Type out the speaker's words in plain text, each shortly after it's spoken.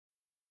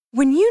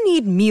When you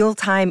need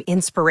mealtime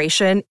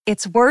inspiration,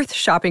 it's worth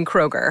shopping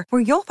Kroger,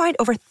 where you'll find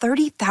over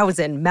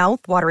 30,000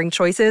 mouth-watering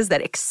choices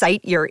that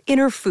excite your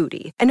inner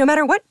foodie. And no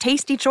matter what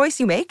tasty choice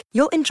you make,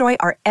 you'll enjoy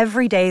our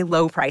everyday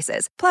low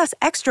prices, plus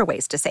extra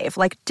ways to save,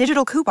 like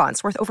digital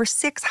coupons worth over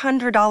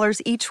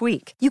 $600 each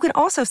week. You can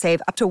also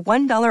save up to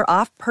 $1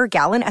 off per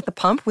gallon at the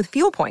pump with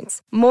fuel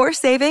points. More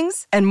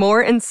savings and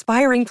more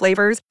inspiring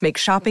flavors make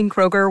shopping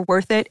Kroger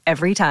worth it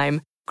every time.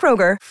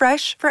 Kroger,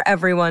 fresh for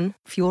everyone.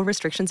 Fuel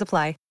restrictions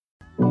apply.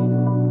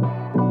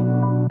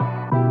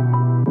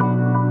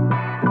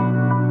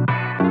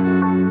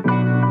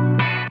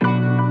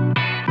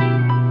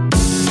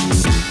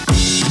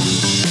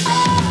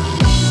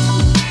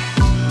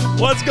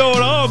 What's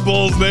going on,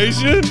 Bulls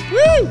Nation?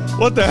 Woo!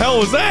 What the hell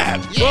was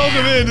that? Yeah.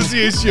 Welcome in to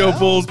CHGO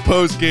Bulls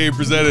postgame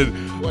presented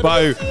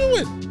by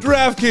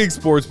DraftKings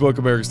Sportsbook,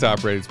 America's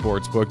top-rated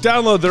sportsbook.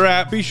 Download their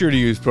app. Be sure to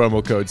use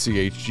promo code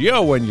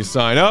CHGO when you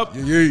sign up.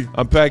 Yeah.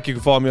 I'm Peck. You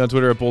can follow me on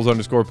Twitter at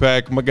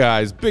Bulls_Peck. My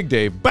guys, Big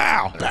Dave,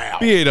 Bow.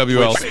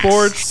 BAWL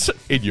Sports,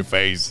 in your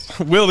face.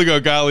 Will the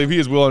Go Gottlieb. He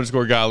is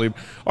Will_Gottlieb.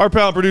 Our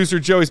pal producer,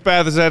 Joey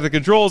Spath, is at the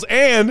controls.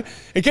 And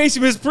in case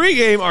you missed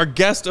pregame, our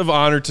guest of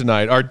honor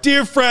tonight, our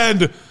dear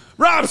friend,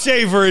 Rob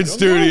Schaefer in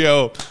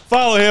studio.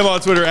 Follow him on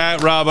Twitter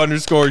at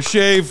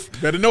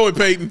Rob_Schaefer. Better know it,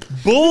 Peyton.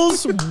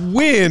 Bulls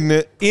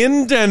win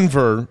in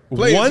Denver,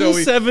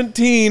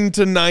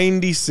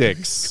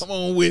 117-96. Come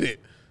on with it.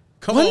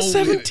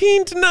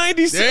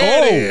 117-96.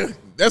 Yeah,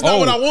 that's not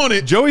what I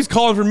wanted. Joey's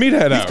calling for me to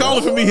head out. He's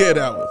calling for me to head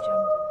out.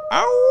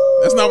 Ow.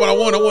 That's not what I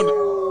want.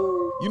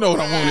 You know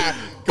what I wanted.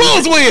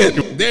 Bulls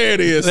win. There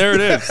it is. There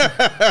it is.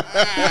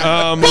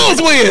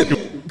 Bulls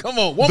win. Come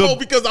on. One more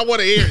because I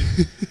want to hear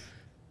it.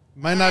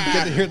 Might not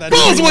get to hear that.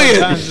 Bulls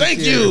win. Thank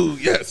you.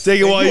 Yes.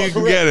 Take it while you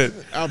can get it.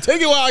 I'll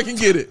take it while I can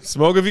get it.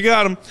 Smoke if you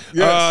got them.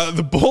 Yes.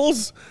 The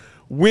Bulls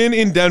win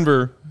in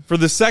Denver for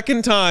the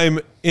second time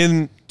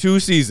in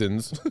 2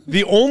 seasons.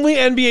 The only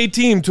NBA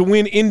team to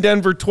win in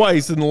Denver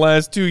twice in the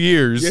last 2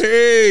 years.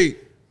 Yay.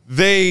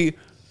 They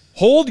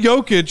hold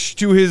Jokic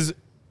to his,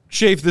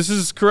 Shafe, this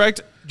is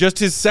correct, just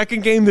his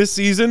second game this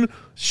season,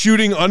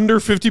 shooting under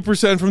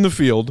 50% from the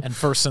field. And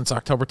first since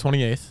October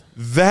 28th.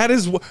 That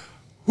is what...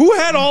 Who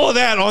had all of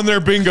that on their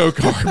bingo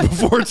card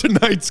before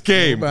tonight's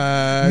game?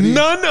 Nobody.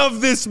 None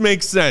of this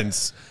makes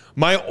sense.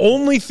 My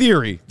only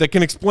theory that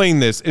can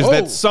explain this is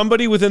that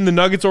somebody within the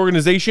Nuggets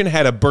organization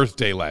had a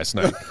birthday last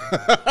night.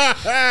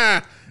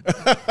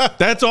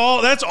 That's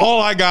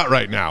all I got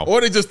right now.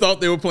 Or they just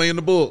thought they were playing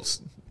the Bulls.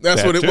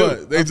 That's what it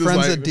was. They just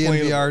friends at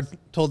DNVR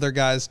told their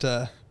guys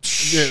to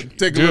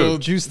take a little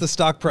juice the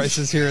stock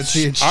prices here at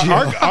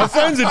CHGO. Our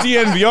friends at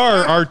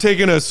DNVR are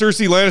taking a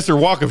Cersei Lannister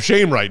walk of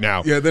shame right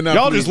now. Yeah, they're not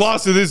Y'all pleased. just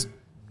lost to this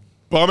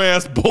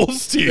bum-ass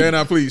Bulls team. They're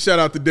not pleased. Shout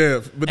out to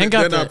Dev. But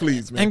they're not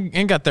pleased, man.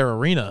 And got their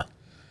arena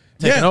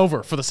taken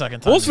over for the second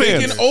time. Bulls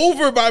fans. Taken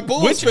over by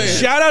Bulls fans.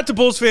 Shout out to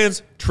Bulls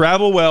fans.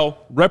 Travel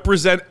well.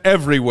 Represent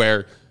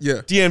everywhere. Yeah.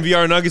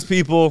 DNVR Nuggets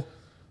people,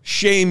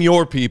 shame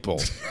your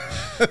people.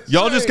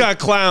 Y'all just got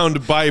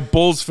clowned by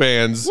Bulls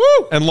fans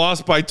and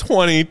lost by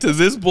 20 to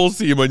this Bulls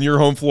team on your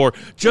home floor.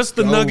 Just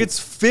the Nuggets'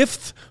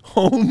 5th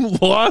home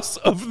loss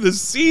of the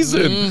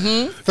season.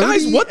 Mm-hmm.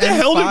 Guys, what the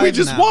hell did we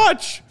just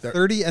watch?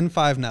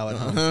 30-5 now at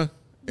home.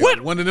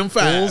 What? One of them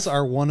 5. Bulls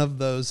are one of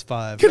those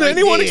 5. Can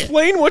anyone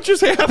explain what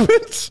just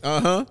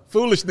happened?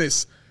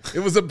 Foolishness. It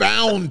was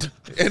abound,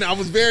 and I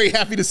was very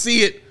happy to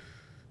see it.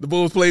 The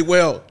Bulls played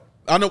well.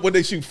 I know what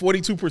they shoot,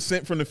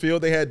 42% from the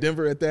field. They had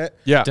Denver at that.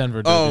 Yeah.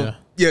 Denver did,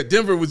 Yeah,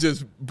 Denver was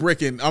just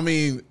bricking. I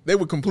mean, they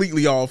were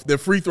completely off. Their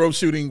free throw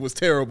shooting was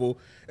terrible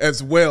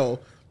as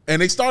well.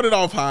 And they started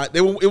off hot.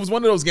 It was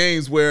one of those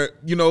games where,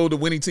 the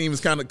winning team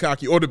is kind of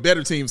cocky, or the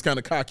better team is kind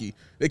of cocky.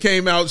 They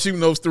came out shooting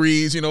those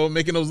threes,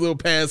 making those little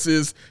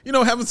passes,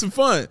 having some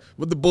fun.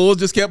 But the Bulls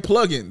just kept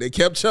plugging. They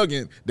kept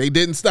chugging. They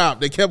didn't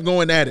stop. They kept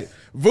going at it.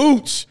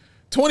 Vooch,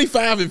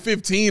 25 and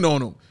 15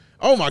 on them.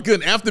 Oh, my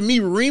goodness. After me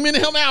reaming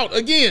him out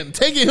again,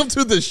 taking him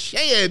to the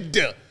shed,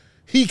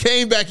 he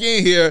came back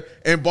in here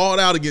and balled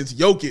out against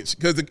Jokic.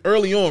 Because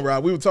early on,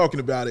 Rob, we were talking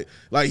about it.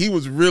 Like, he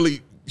was really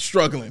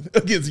struggling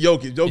against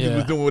Jokic. Jokic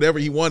was doing whatever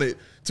he wanted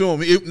to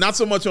him. Not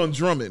so much on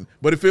Drummond,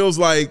 but it feels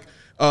like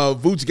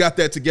Vooch got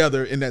that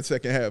together in that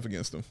second half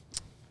against him.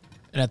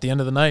 And at the end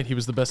of the night, he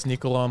was the best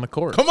Nikola on the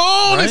court. Come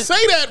on and say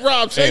that,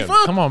 Rob Schaefer.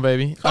 Come on,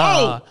 baby.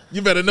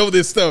 You better know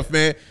this stuff,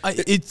 man.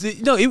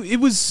 It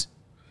was...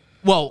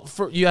 Well,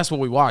 you asked what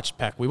we watched,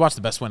 Peck. We watched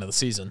the best win of the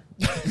season.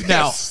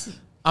 Now,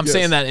 I'm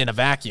saying that in a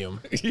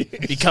vacuum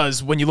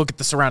because when you look at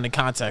the surrounding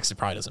context, it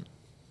probably doesn't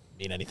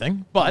mean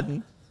anything. But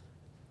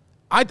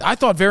I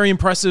thought very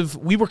impressive.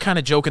 We were kind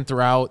of joking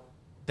throughout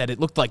that it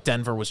looked like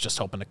Denver was just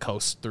hoping to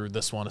coast through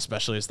this one,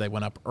 especially as they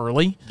went up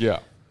early. Yeah.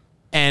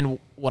 And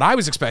what I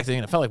was expecting,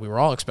 and it felt like we were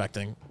all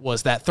expecting,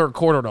 was that third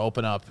quarter to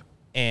open up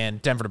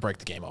and Denver to break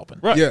the game open.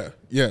 Right.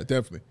 Yeah,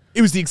 definitely.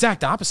 It was the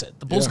exact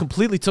opposite. The Bulls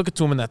completely took it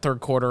to them in that third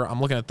quarter.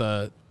 I'm looking at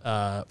the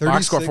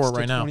box score for it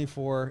right now.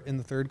 24 in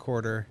the third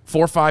quarter.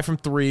 4-5 from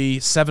 3,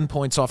 7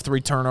 points off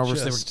 3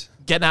 turnovers. They were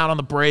getting out on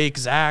the break.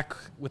 Zach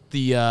with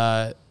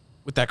the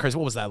with that crazy.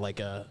 What was that like?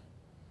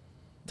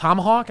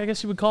 tomahawk, I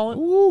guess you would call it.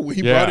 Ooh,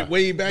 he Yeah. brought it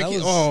way back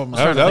in. Oh, my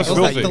that was That was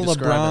like filthy. the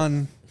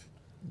LeBron.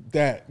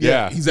 That.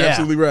 Yeah. He's Yeah.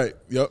 absolutely right.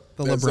 Yep.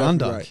 The That's LeBron exactly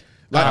dunk. right.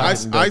 Like I I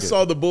didn't dunk it.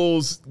 saw the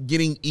Bulls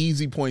getting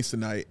easy points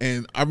tonight,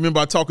 and I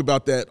remember I talk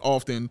about that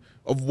often.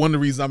 Of one of the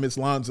reasons I miss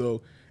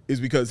Lonzo is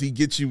because he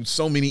gets you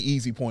so many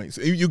easy points.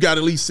 You got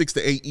at least 6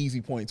 to 8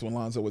 easy points when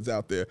Lonzo was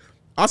out there.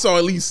 I saw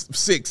at least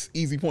 6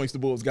 easy points the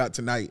Bulls got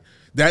tonight.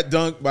 That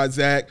dunk by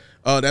Zach,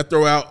 that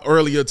throw out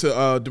earlier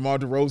to DeMar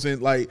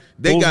DeRozan, like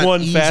they Bulls got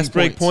won easy fast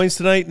break points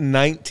tonight,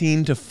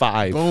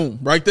 19-5. Boom,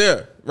 right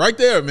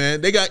there,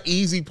 man. They got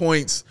easy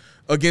points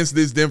against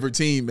this Denver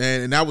team,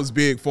 man, and that was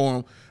big for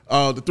them.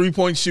 The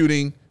 3-point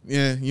shooting,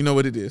 yeah, you know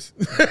what it is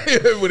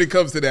when it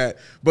comes to that.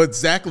 But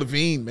Zach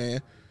LaVine,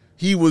 man,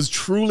 he was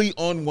truly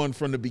on one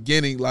from the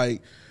beginning.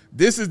 Like,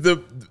 this is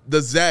the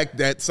Zach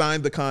that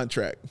signed the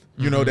contract,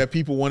 you know, that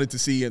people wanted to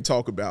see and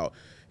talk about.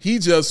 He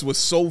just was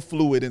so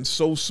fluid and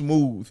so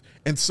smooth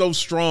and so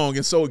strong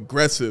and so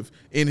aggressive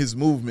in his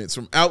movements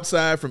from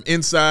outside, from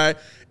inside.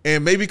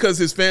 And maybe because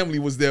his family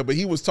was there, but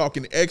he was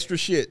talking extra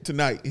shit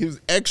tonight. He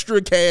was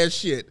extra cash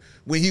shit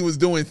when he was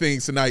doing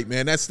things tonight,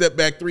 man. That step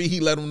back 3, he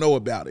let him know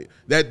about it.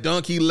 That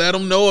dunk, he let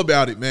him know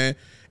about it, man.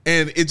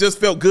 And it just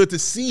felt good to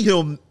see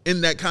him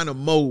in that kind of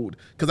mode,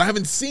 because I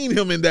haven't seen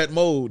him in that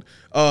mode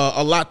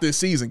a lot this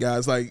season,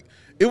 guys. Like,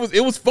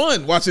 it was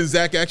fun watching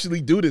Zach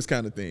actually do this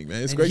kind of thing,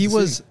 man. It's great. He to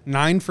was see.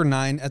 9 for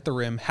 9 at the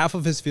rim, half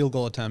of his field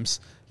goal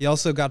attempts. He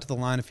also got to the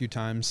line a few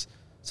times.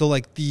 So,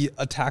 like, the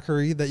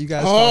attackery that you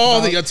guys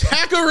talked about. The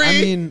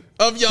attackery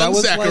of young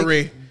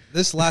Zachary. Like,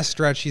 this last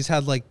stretch, he's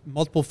had, like,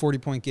 multiple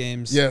 40-point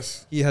games.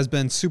 Yes. He has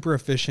been super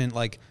efficient.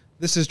 Like,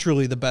 this is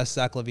truly the best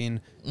Zach LaVine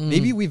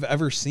maybe we've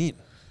ever seen.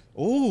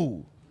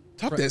 Ooh,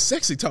 talk that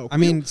sexy talk. I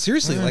mean,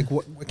 seriously, like,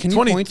 can you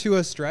point to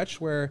a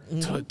stretch where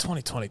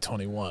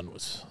 2020-21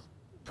 was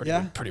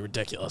pretty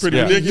ridiculous. Pretty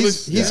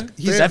ridiculous. He's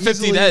That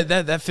easily-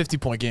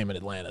 50-point game in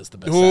Atlanta is the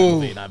best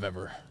Ooh. Zach LaVine I've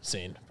ever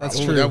seen. That's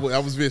Ooh, true.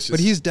 that was vicious. But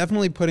he's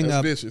definitely putting That's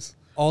up vicious.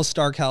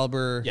 all-star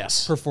caliber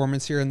Yes.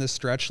 performance here in this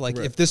stretch. Like,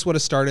 Right. if this would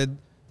have started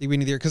the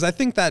beginning of the year, because I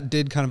think that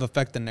did kind of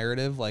affect the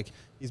narrative. Like,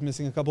 he's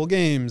missing a couple of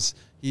games.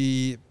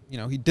 He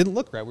didn't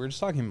look right. We were just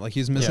talking. Like,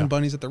 he's missing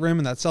bunnies at the rim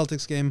in that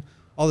Celtics game,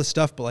 all this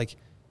stuff. But, like,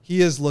 he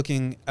is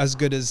looking as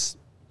good as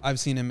I've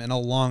seen him in a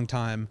long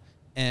time.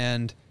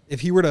 And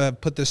if he were to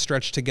put this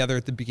stretch together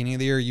at the beginning of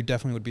the year, you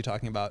definitely would be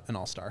talking about an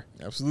all-star.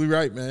 Absolutely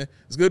right, man.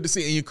 It's good to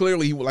see. And you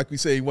clearly, like we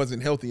say, he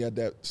wasn't healthy at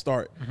that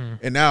start.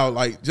 And now,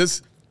 like,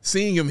 just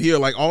seeing him here,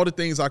 like, all the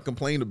things I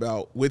complained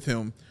about with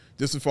him,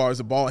 just as far as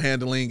the ball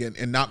handling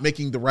and not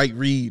making the right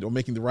read or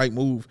making the right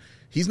move,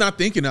 he's not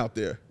thinking out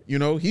there. You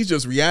know, he's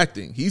just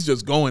reacting. He's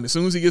just going. As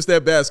soon as he gets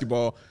that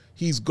basketball,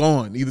 he's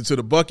gone, either to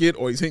the bucket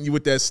or he's hitting you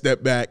with that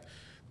step back.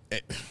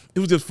 It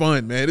was just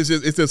fun, man. It's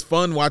just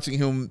fun watching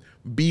him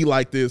be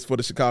like this for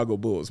the Chicago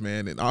Bulls,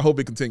 man. And I hope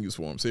it continues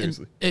for him,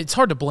 seriously. It's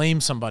hard to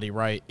blame somebody,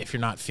 right, if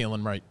you're not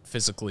feeling right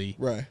physically,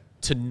 Right.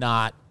 to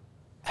not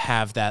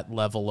have that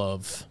level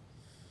of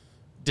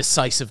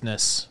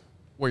decisiveness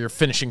where you're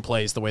finishing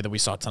plays the way that we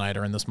saw tonight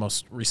or in this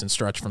most recent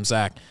stretch from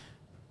Zach.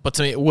 But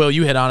to me, Will,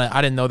 you hit on it.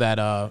 I didn't know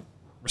that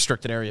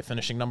restricted area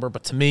finishing number,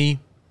 but to me,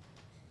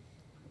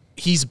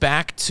 he's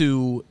back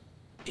to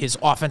his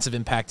offensive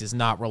impact is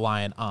not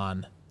reliant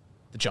on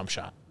the jump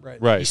shot.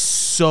 Right.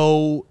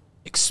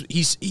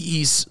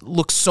 He's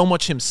looks so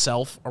much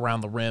himself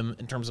around the rim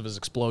in terms of his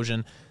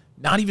explosion.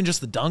 Not even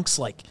just the dunks,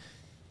 like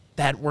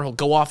that where he'll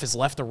go off his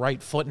left or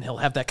right foot and he'll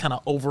have that kind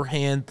of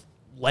overhand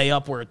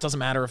layup where it doesn't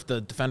matter if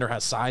the defender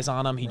has size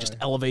on him. He just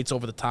elevates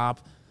over the top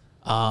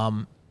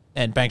and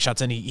bank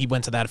shots. And he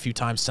went to that a few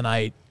times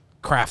tonight,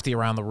 crafty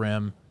around the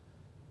rim.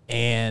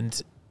 And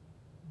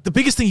the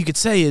biggest thing you could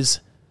say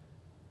is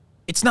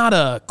it's not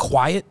a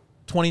quiet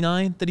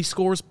 29 that he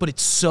scores, but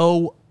it's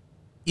so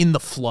in the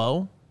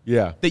flow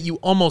that you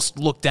almost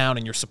look down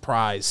and you're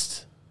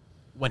surprised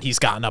when he's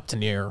gotten up to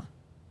near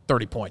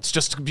 30 points,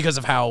 just because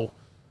of how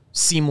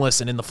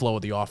seamless and in the flow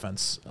of the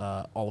offense,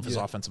 all of his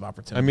offensive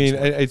opportunities. I mean,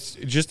 it's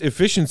just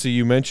efficiency.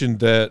 You mentioned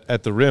that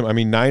at the rim. I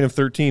mean, 9 of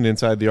 13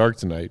 inside the arc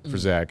tonight for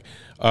Zach.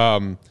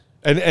 And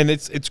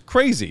it's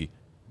crazy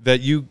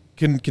that you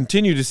can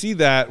continue to see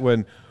that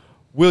when,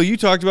 Will, you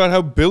talked about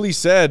how Billy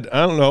said,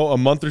 I don't know, a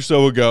month or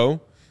so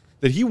ago,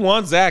 that he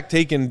wants Zach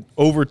taking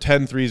over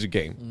 10 threes a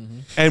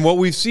game. And what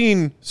we've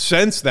seen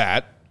since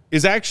that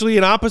is actually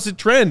an opposite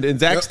trend. And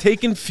Zach's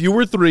taking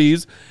fewer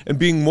threes and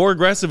being more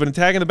aggressive and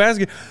attacking the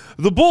basket.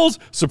 The Bulls,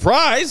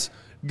 surprise,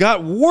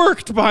 got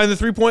worked behind the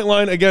three-point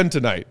line again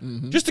tonight.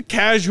 Just a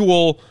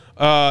casual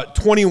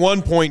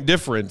 21-point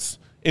difference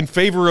in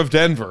favor of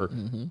Denver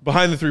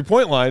behind the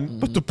three-point line,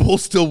 but the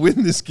Bulls still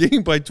win this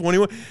game by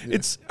 21.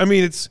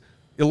 It's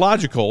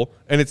illogical,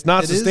 and it's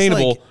not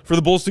sustainable for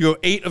the Bulls to go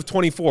 8 of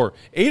 24.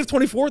 8 of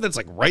 24, that's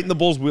like right in the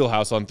Bulls'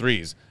 wheelhouse on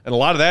threes. And a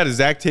lot of that is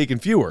Zach taking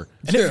fewer.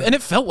 And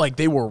it felt like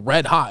they were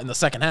red hot in the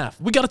second half.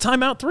 We got a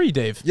timeout 3,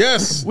 Dave.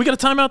 Yes. We got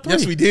a timeout 3.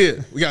 Yes, we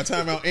did. We got a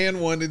timeout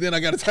and 1, and then I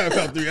got a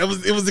timeout 3.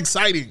 It was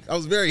exciting. I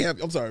was very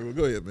happy. I'm sorry. Well,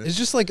 go ahead, man. It's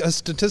just like a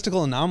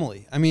statistical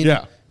anomaly. I mean,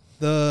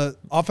 The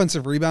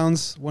offensive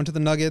rebounds went to the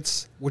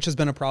Nuggets, which has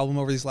been a problem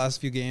over these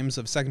last few games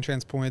of second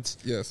chance points.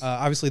 Yes.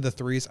 Obviously the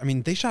threes. I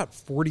mean, they shot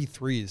 40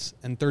 threes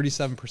and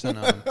 37% on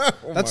them.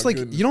 That's like,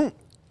 goodness. you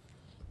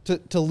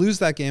don't, to lose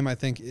that game, I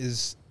think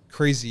is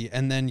crazy.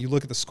 And then you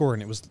look at the score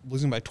and it was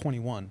losing by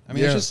 21. I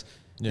mean, it's just,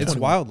 it's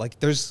wild.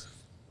 Like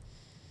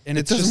and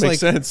it's just make like,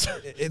 sense.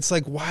 It's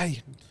like,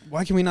 why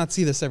can we not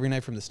see this every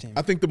night from this team?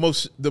 I think the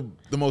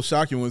most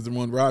shocking was the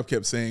one Rob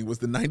kept saying was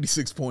the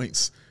 96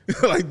 points,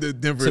 like the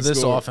Denver to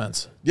this scored.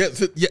 offense. Yeah,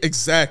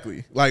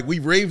 exactly. Like we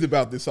raved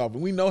about this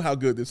offense. We know how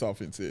good this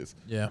offense is.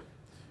 Yeah.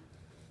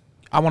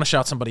 I want to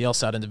shout somebody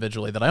else out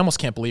individually that I almost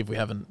can't believe we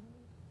haven't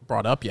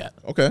brought up yet.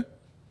 Okay.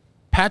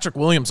 Patrick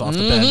Williams off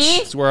the bench.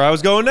 That's where I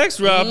was going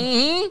next, Rob.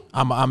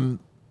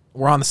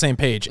 We're on the same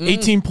page.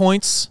 18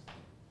 points,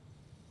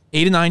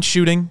 8 of 9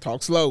 shooting,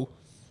 Talk slow.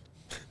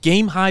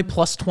 game high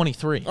plus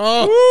 23.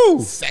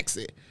 Oh,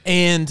 sexy.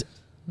 And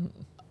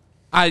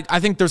I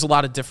think there's a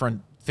lot of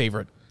different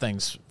favorite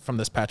things from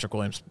this Patrick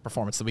Williams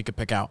performance that we could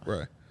pick out.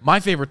 Right. My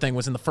favorite thing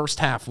was in the first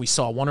half, we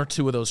saw 1 or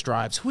 2 of those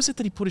drives. Who was it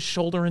that he put his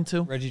shoulder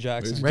into? Reggie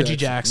Jackson. Reggie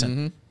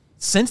Jackson.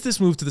 Since this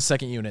move to the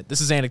second unit, this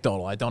is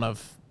anecdotal. I don't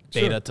have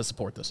data to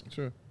support this.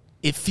 Sure.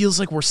 It feels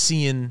like we're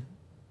seeing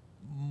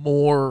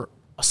more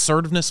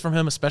assertiveness from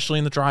him, especially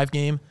in the drive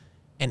game,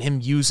 and him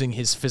using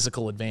his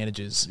physical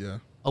advantages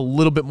a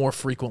little bit more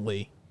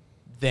frequently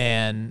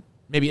than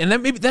maybe. And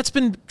maybe that's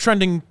been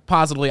trending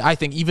positively, I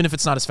think, even if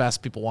it's not as fast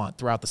as people want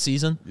throughout the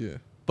season. Yeah.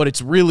 But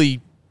it's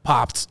really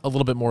popped a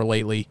little bit more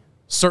lately.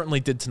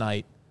 Certainly did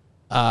tonight.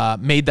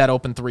 Made that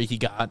open 3 he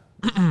got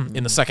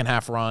in the second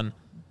half run.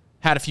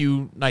 Had a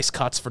few nice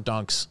cuts for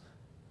dunks.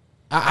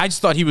 I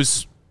just thought he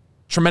was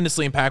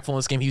tremendously impactful in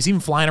this game. He was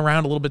even flying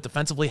around a little bit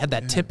defensively. Had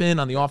that tip in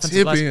on the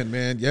offensive glass. Tip in,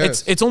 man.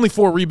 Yes. It's only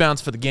 4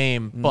 rebounds for the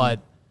game, but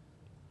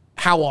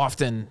how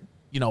often,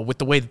 with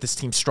the way that this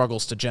team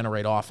struggles to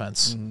generate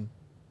offense,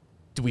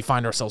 do we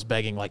find ourselves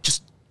begging, like,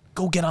 just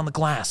go get on the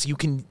glass. You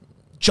can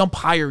jump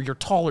higher. You're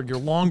taller. You're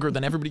longer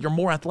than everybody. You're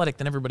more athletic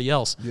than everybody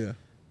else. Yeah.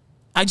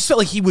 I just felt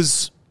like he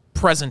was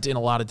present in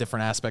a lot of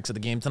different aspects of the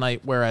game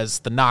tonight, whereas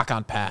the knock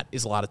on Pat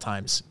is a lot of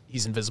times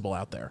he's invisible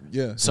out there.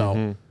 Yeah.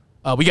 So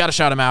we got to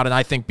shout him out, and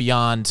I think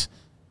beyond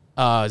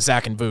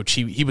Zach and Vooch,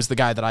 he was the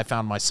guy that I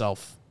found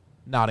myself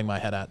nodding my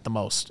head at the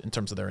most in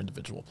terms of their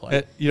individual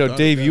play.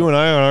 Dave, you and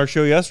I on our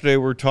show yesterday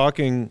were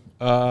talking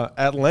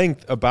at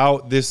length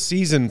about this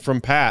season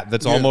from Pat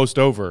that's almost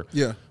over.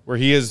 Yeah. Where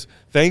he has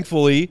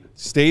thankfully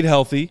stayed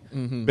healthy,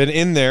 been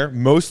in there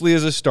mostly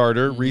as a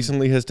starter,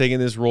 recently has taken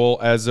this role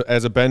as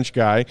a bench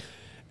guy,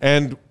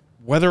 and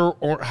whether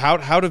or how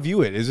to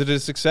view it. Is it a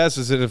success?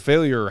 Is it a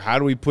failure? How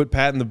do we put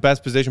Pat in the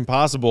best position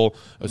possible,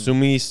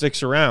 assuming he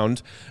sticks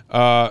around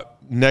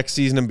next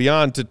season and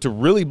beyond to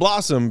really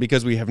blossom,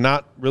 because we have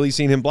not really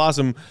seen him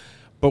blossom,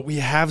 but we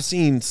have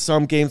seen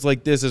some games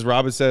like this, as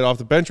Rob has said, off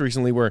the bench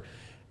recently, where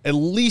at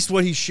least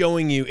what he's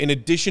showing you, in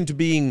addition to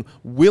being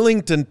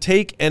willing to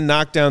take and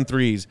knock down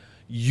threes,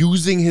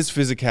 using his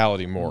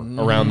physicality more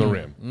around the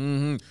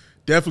rim.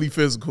 Definitely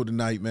physical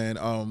tonight, man.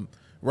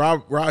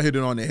 Rob hit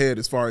it on the head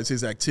as far as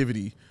his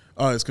activity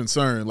is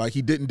concerned. Like,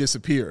 he didn't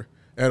disappear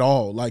at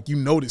all. Like, you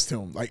noticed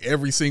him. Like,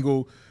 every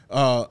single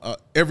on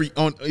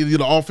either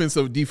the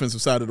offensive or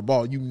defensive side of the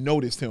ball, you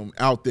noticed him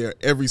out there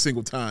every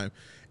single time.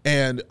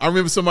 And I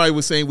remember somebody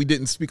was saying we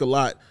didn't speak a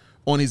lot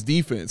on his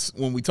defense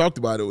when we talked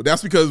about it.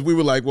 That's because we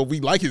were like, well, we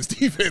like his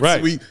defense.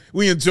 Right.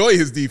 We enjoy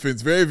his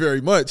defense very,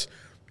 very much.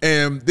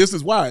 And this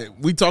is why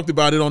we talked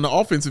about it on the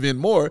offensive end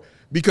more,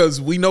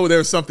 because we know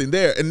there's something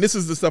there. And this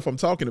is the stuff I'm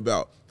talking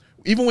about.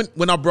 Even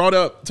when I brought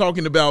up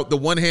talking about the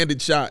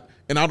one-handed shot,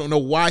 and I don't know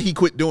why he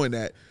quit doing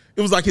that,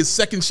 it was like his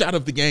second shot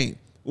of the game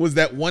was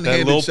that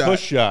one-handed little shot.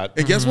 push shot.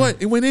 And guess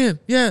what? It went in.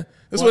 Yeah,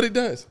 that's what it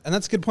does. And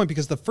that's a good point,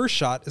 because the first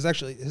shot is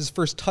actually his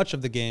first touch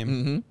of the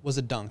game was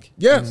a dunk.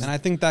 Yes. And I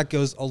think that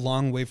goes a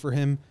long way for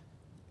him.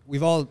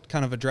 We've all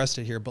kind of addressed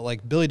it here, but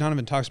like Billy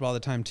Donovan talks about all the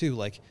time too,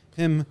 like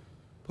him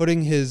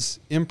putting his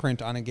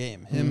imprint on a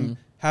game, him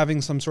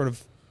having some sort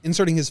of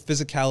inserting his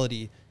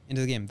physicality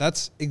into the game.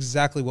 That's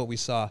exactly what we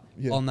saw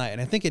all night. And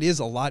I think it is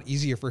a lot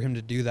easier for him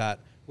to do that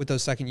with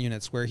those second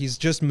units, where he's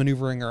just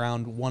maneuvering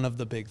around one of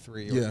the big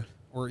 3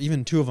 or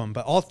even 2 of them.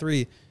 But all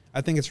 3,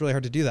 I think it's really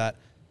hard to do that.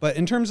 But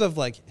in terms of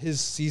like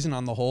his season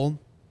on the whole,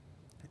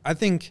 I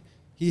think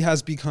he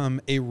has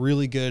become a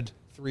really good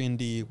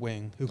 3-and-D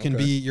wing who can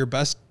be your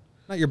best,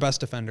 not your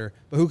best defender,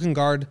 but who can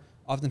guard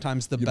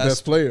oftentimes the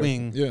best player.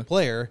 wing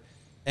player,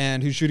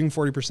 and who's shooting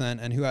 40%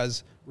 and who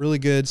has really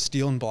good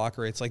steal and block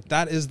rates. Like,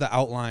 that is the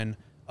outline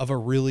of a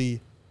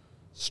really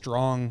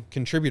strong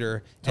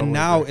contributor. And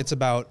now it's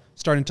about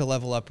starting to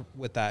level up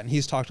with that. And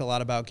he's talked a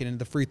lot about getting to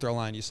the free throw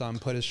line. You saw him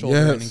put his shoulder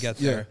in and get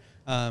there.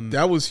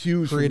 That was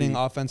huge. Creating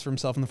offense for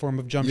himself in the form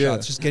of jump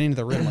shots, just getting to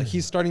the rim. Like,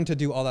 he's starting to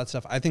do all that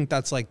stuff. I think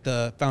that's like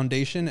the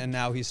foundation, and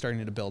now he's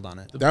starting to build on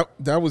it.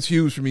 That was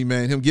huge for me,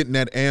 man. Him getting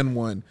that and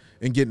one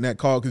and getting that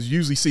call, because you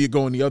usually see it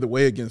going the other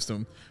way against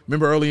him.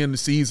 Remember early in the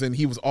season,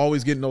 he was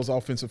always getting those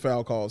offensive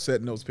foul calls,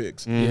 setting those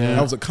picks.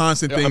 That was a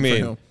constant thing for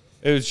him.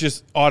 It was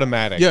just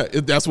automatic. Yeah,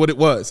 that's what it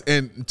was.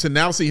 And to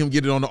now see him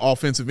get it on the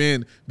offensive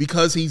end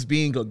because he's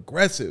being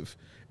aggressive.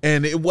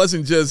 And it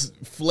wasn't just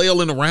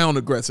flailing around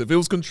aggressive. It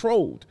was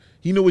controlled.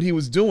 He knew what he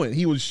was doing.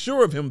 He was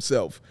sure of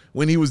himself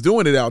when he was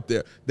doing it out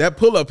there. That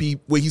pull-up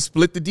where he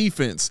split the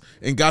defense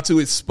and got to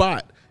his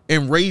spot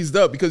and raised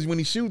up, because when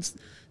he shoots,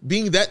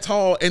 being that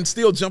tall and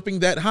still jumping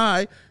that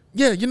high,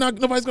 yeah,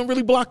 nobody's going to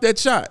really block that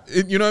shot.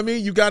 You know what I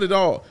mean? You got it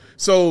all.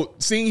 So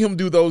seeing him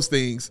do those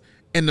things,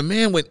 and the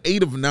man went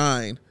 8 of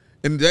 9,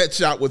 and that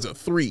shot was a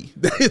 3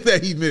 that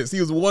he missed. He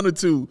was 1 or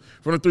 2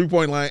 from the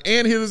three-point line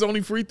and hit his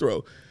only free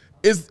throw.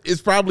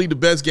 It's probably the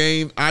best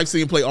game I've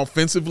seen him play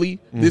offensively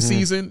this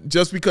season,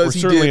 just because he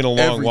certainly did in a long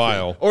everything.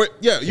 while. Or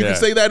you can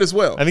say that as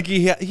well. I think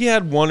he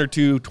had 1 or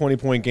 2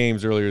 20-point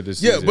games earlier this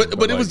season. Yeah,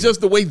 but it was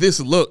just the way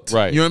this looked.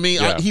 Right. You know what I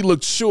mean? Yeah. He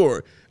looked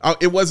sure.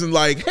 It wasn't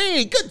like,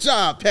 hey, good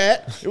job,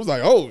 Pat. It was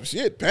like, oh,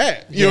 shit,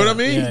 Pat. You know what I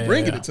mean? Yeah, He's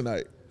bringing it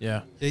tonight.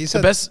 Yeah. he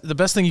said, The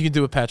best thing you can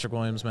do with Patrick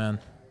Williams, man,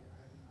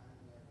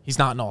 he's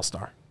not an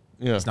all-star.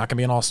 Yeah. He's not going to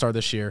be an all-star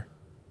this year.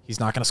 He's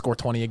not going to score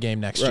 20 a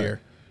game next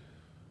year.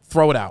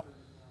 Throw it out.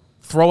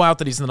 Throw out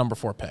that he's the number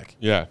 4 pick.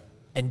 Yeah.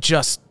 And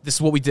this is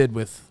what we did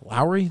with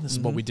Lowry. This is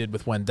what we did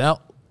with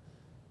Wendell.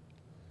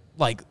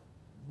 Like,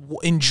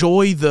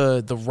 enjoy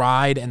the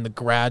ride and the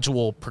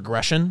gradual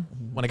progression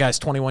when a guy's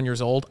 21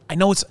 years old. I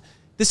know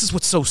this is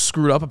what's so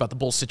screwed up about the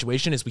Bulls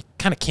situation is we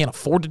kind of can't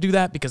afford to do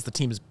that because the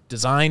team is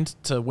designed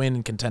to win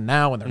and contend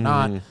now, and they're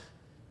not.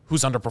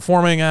 Who's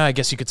underperforming? I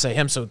guess you could say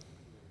him. So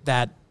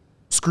that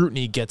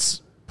scrutiny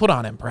gets put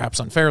on him,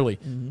 perhaps unfairly.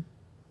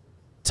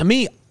 To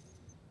me,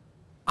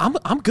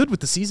 I'm good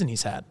with the season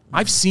he's had.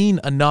 I've seen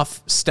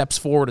enough steps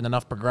forward and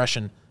enough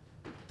progression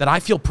that I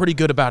feel pretty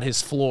good about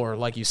his floor,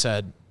 like you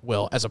said,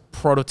 Will, as a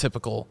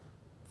prototypical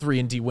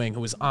 3-and-D wing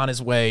who is on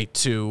his way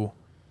to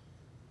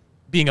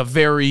being a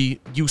very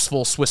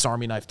useful Swiss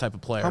Army knife type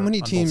of player. how many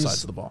on teams both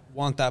sides of the ball.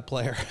 want that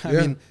player? I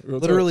Yeah, mean, real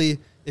literally,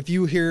 if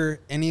you hear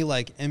any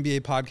like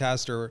NBA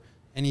podcast or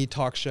any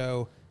talk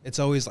show, it's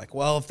always like,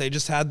 well, if they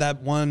just had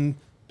that one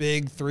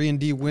big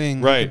 3-and-D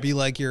wing, Right. it could be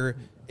like your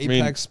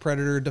apex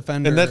predator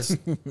defender. And that's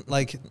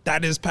like,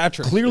 that is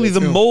Patrick. clearly the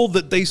mold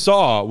that they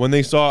saw when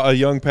they saw a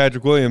young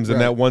Patrick Williams in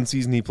Right. that one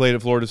season he played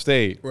at Florida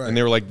State. Right. And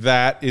they were like,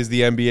 that is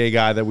the NBA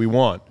guy that we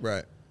want.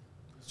 Right.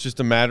 It's just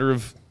a matter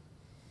of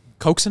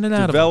Coaxing it out of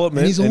him. development.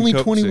 And he's and only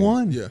coaxing.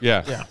 21.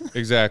 Yeah,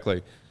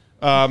 exactly.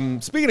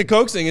 Speaking of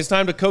coaxing, it's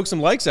time to coax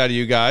some likes out of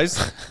you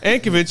guys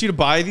and convince you to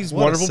buy these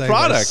What a wonderful segue.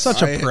 products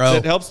Such a pro.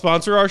 that help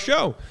sponsor our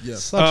show.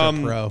 Such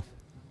a pro.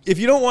 If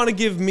you don't want to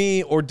give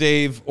me or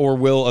Dave or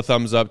Will a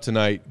thumbs up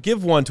tonight,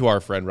 give one to our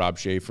friend Rob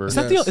Schaefer. Is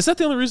that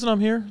the only reason I'm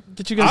here?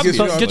 Get you guys,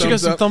 Obviously, get you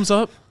guys some thumbs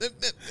up.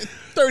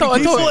 30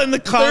 People in the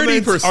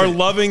comments 30%. are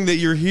loving that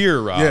you're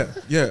here, Rob.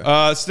 Yeah.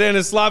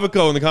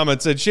 Stanislavico in the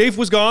comments said, Shafe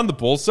was gone, the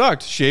Bulls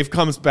sucked. Shafe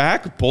comes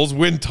back, Bulls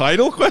win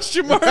title,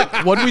 question mark?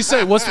 What do we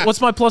say? What's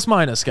my plus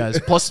minus, guys?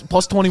 Plus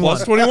 21.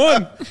 Plus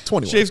 21.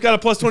 21. Shafe's got a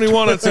plus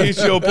 21 on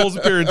CHGO Bulls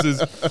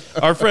appearances.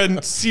 Our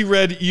friend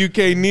C-Red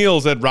UK Neil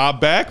said,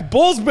 Rob back,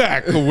 Bulls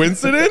back.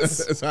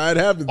 Coincidence? That's how it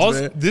happens,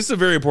 Also, man. this is a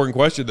very important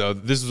question, though.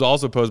 This was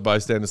also posed by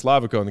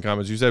Stanislavico in the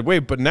comments. You said, wait,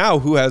 but now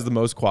who has the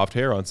most coiffed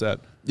hair on set?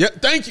 Yeah,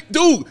 thank you.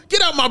 Dude,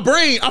 get out my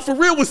brain. I for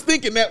real was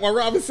thinking that while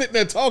Rob was sitting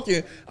there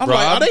talking. I'm Rob,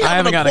 like, are they I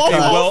having haven't a got a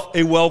quaff clue. off?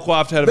 A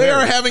well-coiffed head of They hair.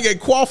 are having a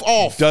quaff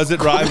off. Does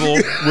it rival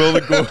Will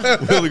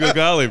the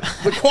Golly?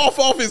 The quaff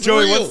off is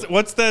Joey, real.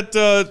 what's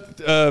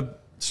that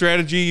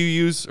strategy you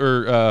use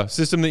or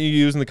system that you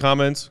use in the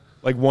comments?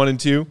 Like 1 and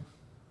 2?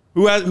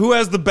 Who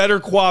has the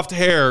better coiffed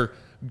hair?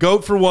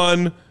 Goat for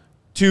 1,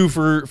 2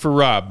 for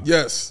Rob.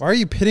 Yes. Why are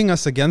you pitting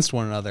us against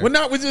one another? We're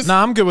not. We're just.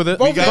 Nah, I'm good with it.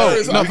 Both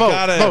areas. We No,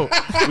 gotta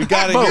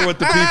hear what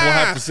the people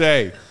have to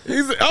say.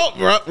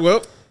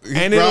 Well,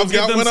 And it'll Rob's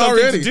give got them one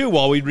something already. to do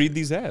while we read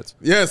these ads.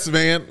 Yes,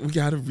 man. We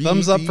gotta read.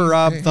 Thumbs up for these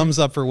Rob, things. thumbs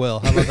up for Will.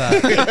 How about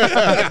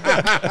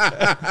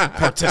that?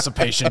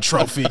 Participation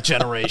trophy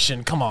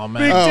generation. Come on,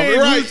 man. Oh, Dave,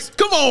 right.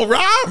 Come on,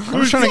 Rob. I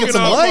was trying to get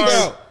Kicking some off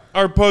likes.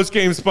 Our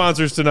post-game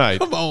sponsors tonight.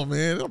 Come on,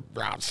 man.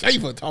 Rob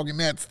Schaefer talking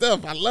that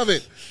stuff. I love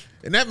it.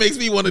 And that makes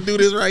me want to do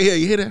this right here.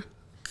 You hear that?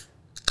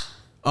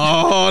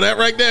 Oh, that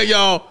right there,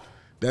 y'all.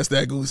 That's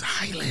that Goose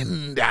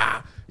Island.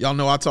 Y'all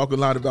know I talk a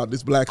lot about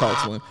this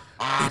Blackhawks one.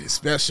 It is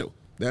special.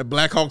 That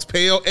Blackhawks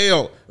Pale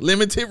Ale,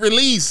 limited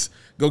release.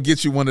 Go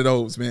get you one of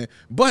those, man.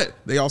 But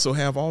they also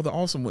have all the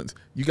awesome ones.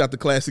 You got the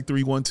Classic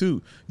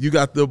 312. You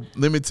got the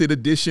limited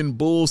edition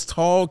Bulls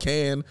Tall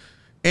Can.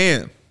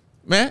 And,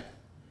 Matt,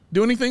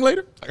 do anything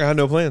later? I got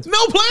no plans.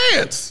 No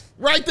plans.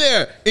 Right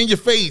there in your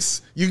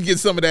face. You can get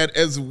some of that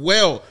as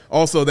well.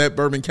 Also, that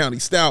Bourbon County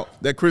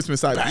Stout, that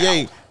Christmas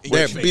IPA,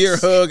 that Beer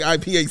Hug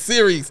IPA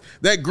series,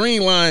 that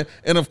Green Line,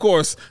 and of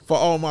course, for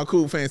all my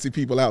cool fancy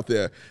people out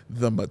there,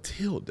 the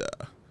Matilda.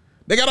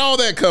 They got all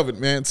that covered,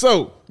 man.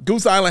 So,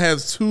 Goose Island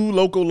has 2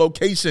 local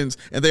locations,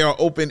 and they are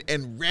open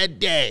and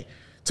ready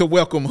to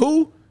welcome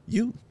who?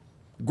 You.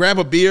 Grab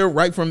a beer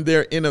right from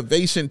their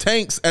innovation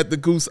tanks at the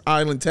Goose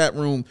Island Tap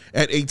Room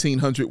at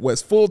 1800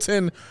 West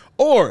Fulton,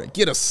 or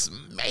get a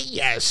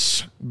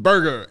smash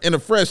burger and a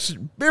fresh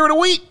beer of the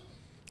week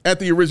at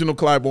the original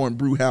Clybourne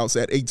Brew House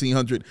at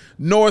 1800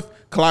 North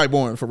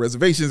Clybourne. For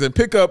reservations and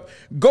pickup,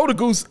 go to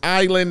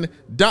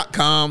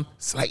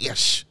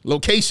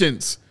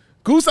gooseisland.com/locations.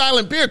 Goose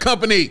Island Beer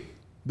Company,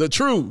 the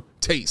true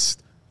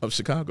taste of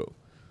Chicago.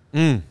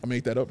 I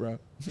made that up,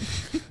 Rob.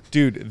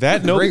 Dude,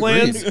 that No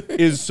Plans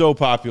is so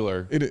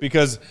popular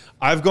because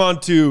I've gone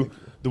to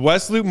the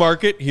West Loop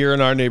Market here in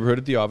our neighborhood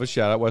at the office.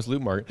 Shout out West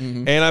Loop Market.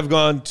 And I've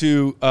gone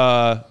to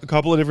a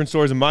couple of different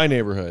stores in my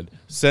neighborhood.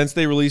 Since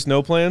they released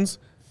No Plans,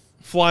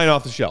 flying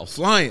off the shelves.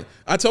 Flying.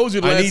 I told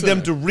you the last I need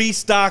them to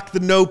restock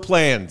the No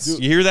Plans.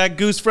 Dude, you hear that,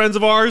 Goose friends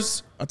of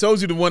ours? I told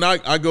you the one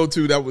I go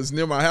to that was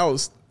near my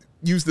house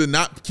used to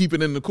not keep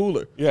it in the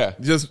cooler. Yeah.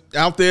 Just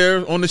out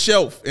there on the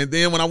shelf. And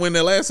then when I went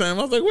there last time,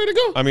 I was like, where'd it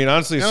go? I mean,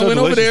 honestly, it's so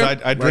delicious.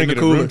 I'd drink it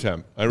at room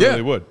temp. I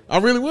really would. I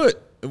really would.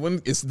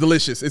 It's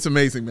delicious. It's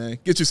amazing, man.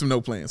 Get you some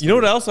No Plans. You know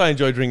what else I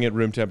enjoy drinking at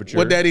room temperature?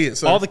 What that is?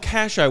 Sir? All the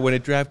cash I win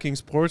at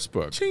DraftKings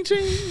Sportsbook. Ching,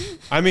 ching.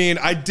 I mean,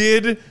 I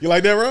did. You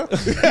like that, Rob? You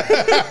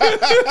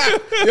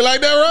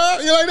like that,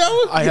 Rob? You like that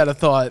one? I had a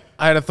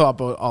thought,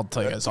 but I'll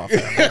tell you guys off.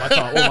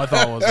 What my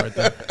thought was right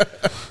there.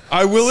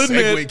 I will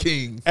admit, Segway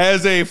King.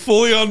 As a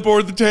fully on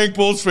board the Tank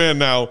Bulls fan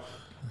now,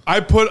 I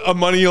put a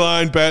money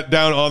line bet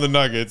down on the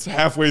Nuggets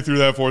halfway through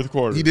that fourth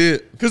quarter. He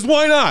did. Because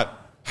why not?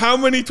 How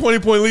many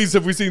 20-point leads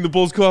have we seen the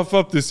Bulls cough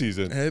up this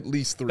season? At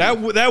least 3.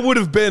 That would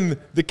have been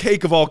the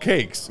cake of all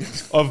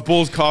cakes of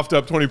Bulls coughed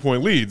up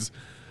 20-point leads.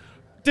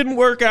 Didn't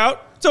work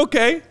out. It's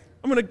okay.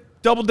 I'm going to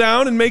double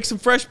down and make some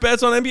fresh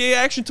bets on NBA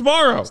action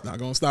tomorrow. It's not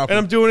going to stop And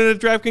I'm doing it at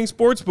DraftKings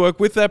Sportsbook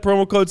with that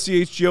promo code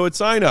CHGO at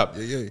sign up.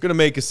 Yeah. Going to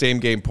make a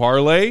same-game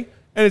parlay,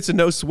 and it's a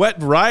no-sweat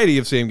variety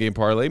of same-game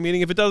parlay,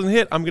 meaning if it doesn't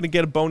hit, I'm going to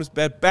get a bonus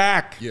bet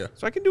back. Yeah.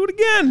 So I can do it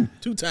again.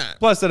 2 times.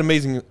 Plus that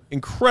amazing,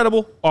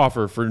 incredible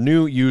offer for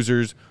new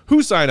users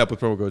who sign up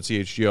with promo code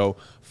CHGO.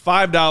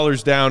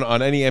 $5 down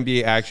on any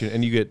NBA action,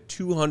 and you get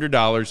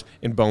 $200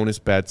 in bonus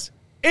bets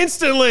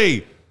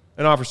instantly.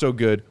 An offer so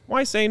good,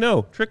 why say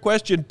no? Trick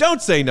question, don't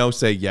say no,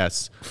 say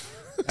yes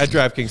at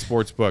DraftKings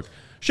Sportsbook.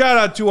 Shout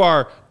out to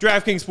our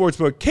DraftKings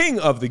Sportsbook king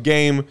of the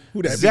game,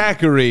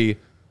 Zachary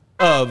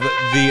of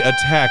the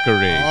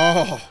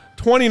Attackery.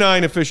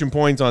 29 efficient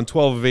points on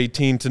 12 of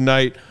 18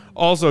 tonight.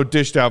 Also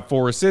dished out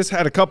 4 assists,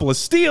 had a couple of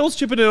steals,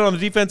 chipping in on the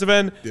defensive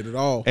end. Did it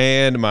all.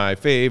 And my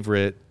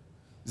favorite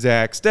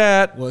Zach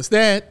stat. What's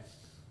that?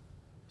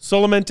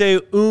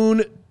 Solamente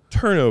un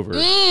turnover.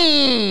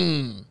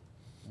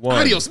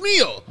 Adios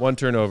mio. 1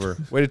 turnover.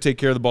 Way to take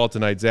care of the ball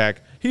tonight,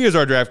 Zach. He is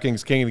our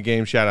DraftKings king of the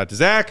game. Shout out to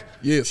Zach.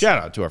 Yes. Shout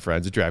out to our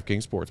friends at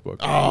DraftKings Sportsbook.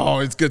 Oh,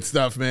 it's good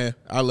stuff, man.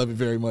 I love it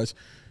very much.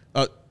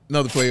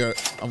 Another player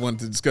I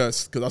wanted to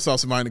discuss, because I saw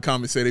somebody in the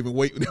comments say they've been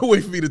waiting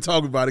for me to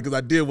talk about it because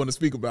I did want to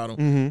speak about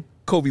him.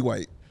 Kobe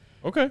White.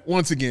 Okay.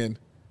 Once again,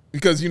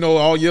 because,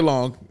 all year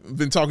long, I've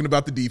been talking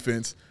about the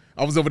defense.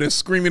 I was over there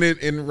screaming it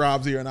in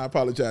Rob's ear, and I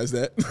apologize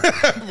that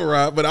for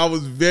Rob, but I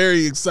was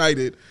very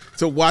excited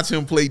to watch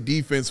him play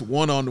defense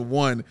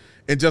one-on-one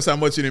and just how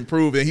much it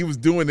improved. And he was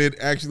doing it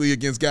actually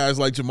against guys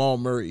like Jamal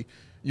Murray.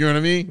 You know what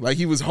I mean? Like,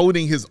 he was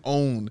holding his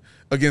own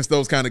against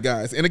those kind of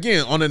guys. And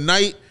again, on a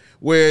night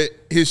where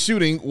his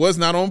shooting was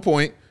not on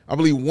point, I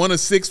believe 1 of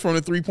 6 from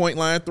the three-point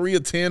line, 3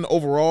 of 10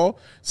 overall,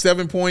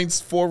 7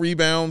 points, 4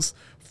 rebounds,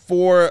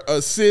 4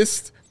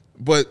 assists.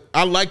 But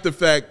I like the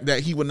fact that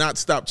he would not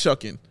stop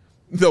chucking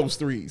those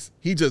threes.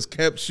 He just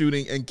kept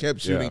shooting and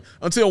kept shooting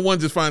until one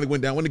just finally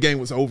went down when the game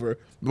was over.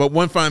 But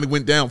one finally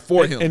went down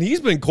for him. And he's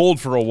been cold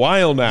for a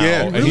while now,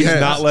 and he's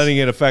not letting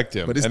it affect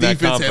him. But his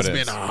defense has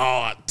been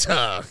hard,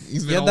 tough.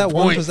 He's been he had that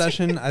one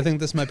possession. I think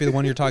this might be the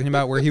one you're talking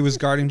about where he was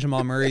guarding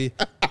Jamal Murray.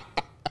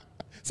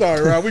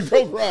 Sorry, Rob. We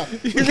broke Rob.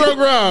 You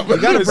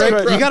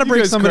gotta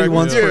break somebody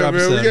once per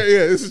episode.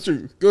 Yeah, this is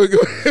true. Go ahead.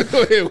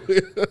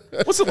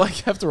 What's it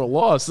like after a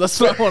loss? That's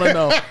what I want to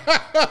know.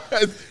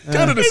 It's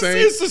kind of the same.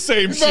 It's the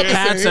same shit.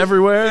 Hats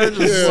everywhere.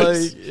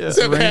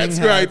 Except hats,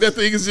 right? That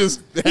thing is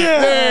just, hey,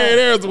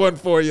 there's one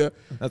for you.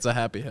 That's a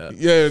happy hat.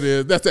 Yeah, it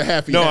is. That's a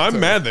happy hat. No,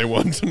 I'm mad they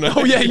won tonight.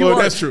 Oh, yeah, you are.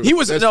 That's true. He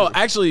was, that's true.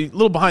 Actually, a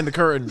little behind the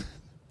curtain.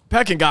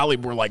 Peck and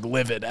Gottlieb were like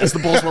livid as the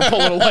Bulls were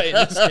pulling away in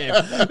this game.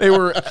 They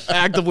were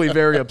actively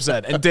very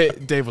upset, and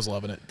Dave was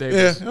loving it. Dave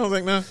was I was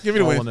like, nah, give me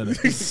the win.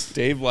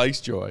 Dave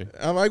likes joy.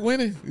 I like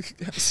winning.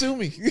 Sue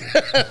me.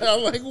 I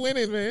like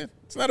winning, man.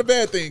 It's not a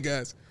bad thing,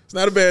 guys. It's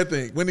not a bad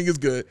thing. Winning is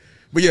good.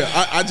 But yeah,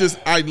 I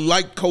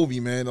like Kobe,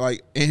 man,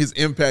 like, and his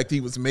impact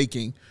he was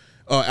making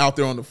out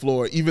there on the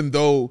floor, even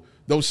though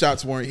those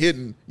shots weren't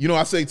hitting.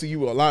 I say to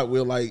you a lot,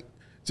 Will, like,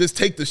 just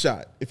take the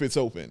shot if it's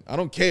open. I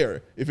don't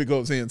care if it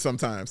goes in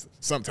sometimes.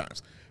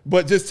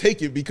 But just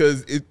take it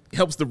because it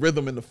helps the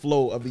rhythm and the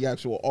flow of the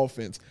actual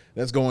offense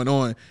that's going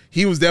on.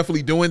 He was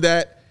definitely doing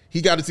that.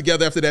 He got it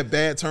together after that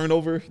bad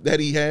turnover that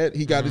he had.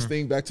 He got his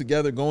thing back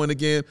together going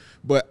again.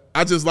 But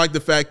I just like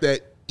the fact that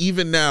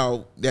even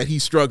now that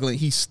he's struggling,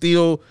 he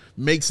still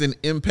makes an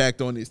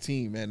impact on his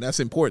team, man.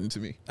 That's important to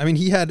me. I mean,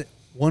 he had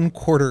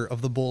 1/4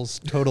 of the Bulls'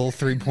 total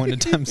 3-point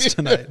attempts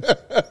tonight.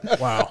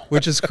 Wow.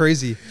 Which is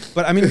crazy.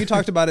 But, I mean, we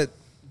talked about it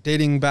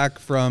dating back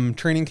from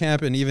training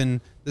camp and even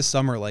this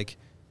summer. Like,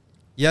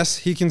 yes,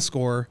 he can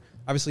score.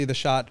 obviously the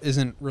shot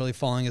isn't really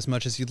falling as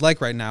much as you'd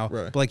like right now.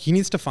 Right. But like he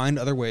needs to find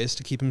other ways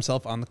to keep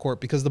himself on the court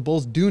because the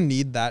Bulls do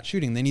need that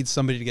shooting. They need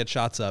somebody to get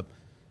shots up.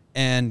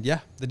 And yeah,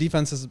 the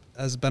defense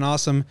has been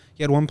awesome.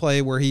 He had one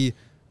play where he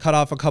cut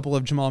off a couple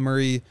of Jamal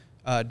Murray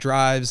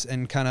drives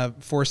and kind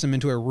of forced him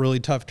into a really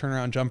tough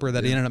turnaround jumper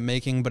that he ended up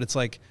making. But it's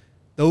like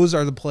those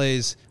are the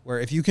plays where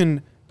if you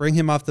can bring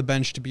him off the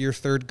bench to be your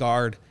third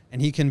guard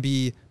and he can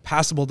be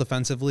passable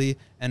defensively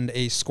and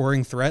a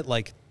scoring threat,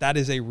 like that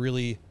is a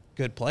really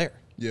good player.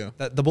 Yeah.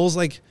 That the Bulls,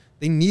 like,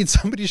 they need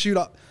somebody to shoot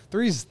up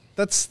threes.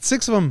 That's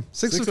 6 of them.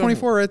 6 of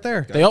 24 right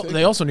there.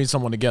 They also need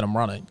someone to get him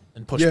running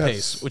and push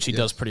pace, which he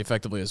does pretty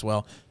effectively as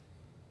well.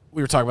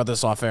 We were talking about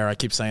this off air. I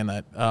keep saying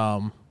that.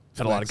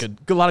 Had a lot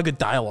of good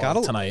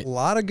dialogue tonight. A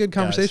lot of good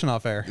conversation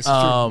off air. This is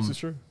true. This is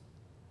true.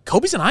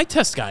 Kobe's an eye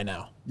test guy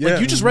now. Yeah.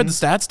 Like you just read the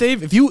stats,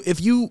 Dave. If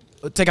you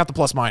take out the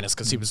plus minus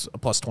because he was a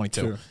plus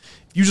 22, if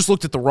you just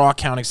looked at the raw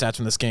counting stats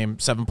from this game: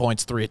 7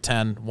 points, 3 of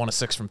 10, 1 of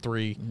 6 from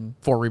 3,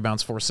 4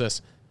 rebounds, 4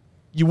 assists.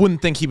 You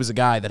wouldn't think he was a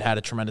guy that had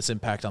a tremendous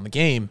impact on the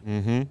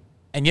game,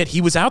 and yet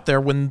he was out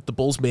there when the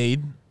Bulls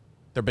made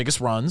their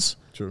biggest runs.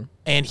 True.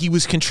 And he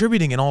was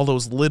contributing in all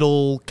those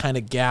little kind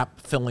of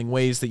gap-filling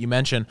ways that you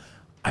mentioned.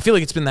 I feel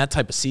like it's been that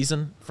type of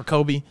season for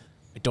Kobe.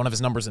 I don't have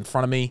his numbers in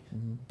front of me,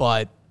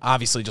 but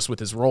obviously just with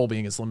his role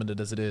being as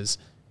limited as it is,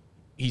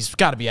 he's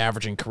got to be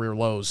averaging career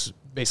lows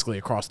basically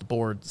across the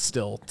board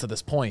still to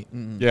this point.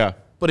 Yeah.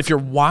 But if you're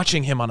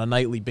watching him on a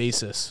nightly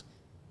basis,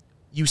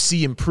 you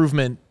see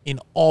improvement in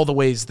all the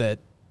ways that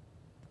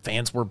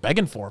fans were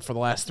begging for the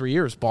last 3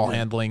 years. Ball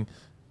handling,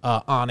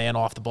 on and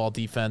off the ball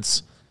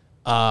defense,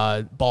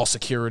 ball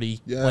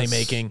security,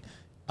 playmaking.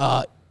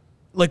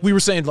 Like we were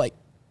saying, like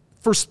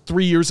first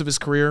 3 years of his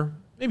career,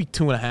 maybe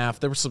 2.5.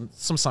 There were some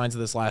signs of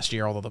this last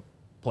year, although the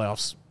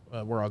playoffs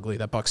were ugly,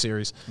 that Bucks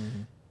series.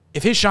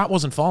 If his shot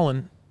wasn't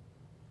falling,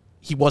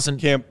 he wasn't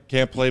Can't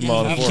play him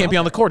on the he floor. can't be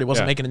on the court. He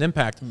wasn't making an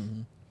impact.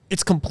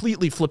 It's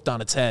completely flipped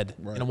on its head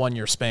in a 1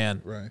 year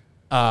span. Right.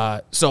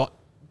 So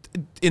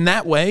in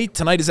that way,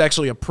 tonight is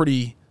actually a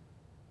pretty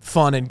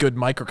fun and good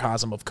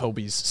microcosm of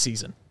Kobe's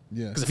season.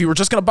 Yeah. Because if you were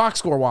just going to box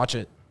score watch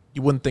it,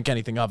 you wouldn't think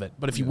anything of it.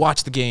 But if you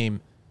watch the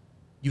game,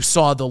 you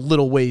saw the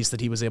little ways that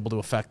he was able to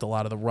affect a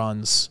lot of the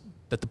runs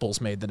that the Bulls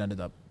made that ended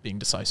up being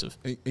decisive.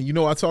 And you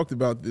know, I talked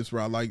about this,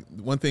 Rob. Like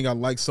one thing I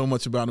like so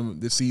much about him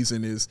this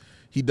season is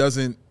he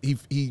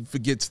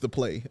forgets the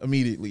play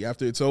immediately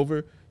after it's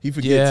over. He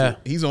forgets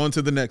it. He's on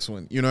to the next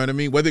one. You know what I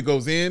mean? Whether it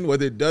goes in,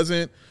 whether it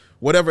doesn't,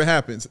 whatever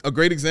happens. A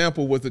great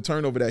example was the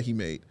turnover that he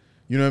made.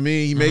 You know what I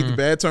mean? He made the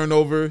bad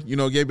turnover,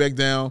 get back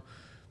down.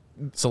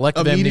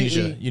 Selective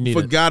amnesia. You need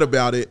forgot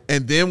about it.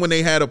 And then when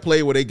they had a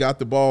play where they got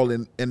the ball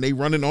and they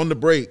running on the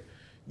break,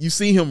 you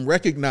see him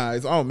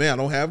recognize, oh, man, I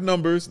don't have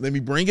numbers. Let me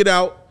bring it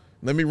out.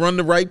 Let me run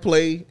the right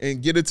play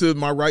and get it to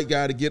my right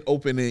guy to get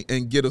open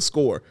and get a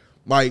score.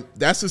 Like,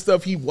 that's the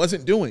stuff he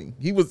wasn't doing.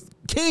 He was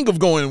king of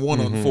going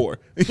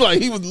 1-on-4.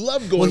 Like, he would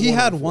love going. Well, he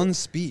had 1-on-4. one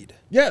speed.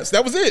 Yes,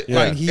 that was it. Yeah.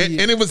 Like,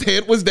 and it was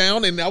head was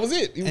down, and that was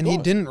it. He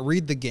didn't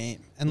read the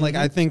game. And like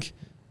I think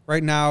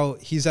right now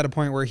he's at a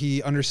point where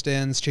he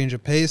understands change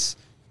of pace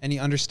and he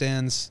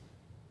understands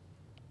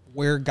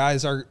where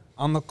guys are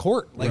on the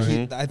court. Like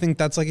I think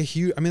that's like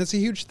that's a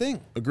huge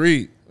thing.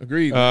 Agreed.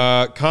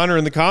 Connor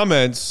in the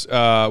comments,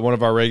 one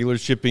of our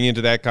regulars chipping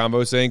into that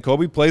combo saying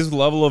Kobe plays with a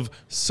level of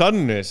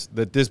suddenness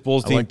that this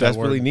Bulls team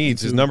desperately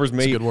needs. His numbers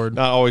may not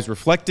always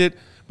reflect it,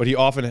 but he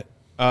often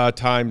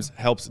times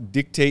helps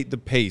dictate the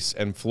pace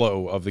and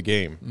flow of the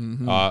game.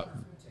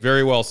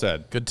 Very well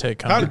said. Good take,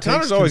 Connor.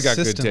 Connor's always got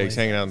good takes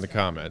hanging out in the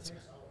comments.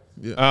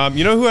 Yeah.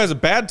 You know who has a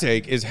bad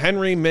take is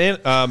Henry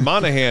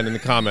Monahan in the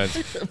comments,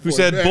 who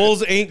said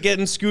Bulls ain't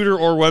getting Scooter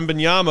or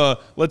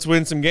Wembanyama. Let's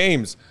win some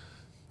games.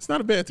 It's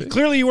not a bad take.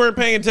 Clearly, you weren't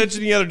paying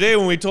attention the other day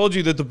when we told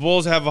you that the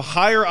Bulls have a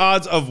higher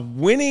odds of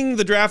winning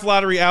the draft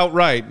lottery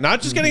outright,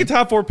 not just getting a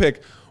top 4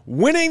 pick,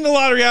 winning the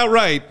lottery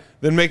outright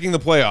than making the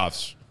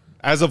playoffs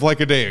as of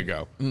like a day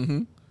ago.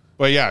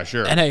 But yeah,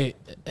 sure. And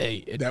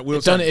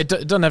it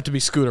doesn't have to be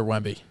Scooter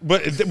Wemby.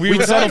 But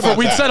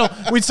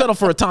we'd settle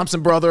for a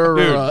Thompson brother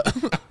or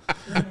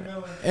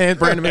and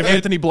Brandon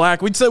Anthony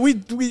Black. We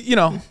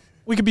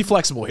could be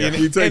flexible here.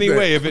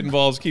 Anyway, if it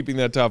involves keeping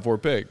that top 4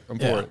 pick, I'm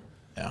for it.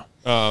 Yeah.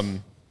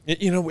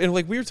 And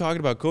like we were talking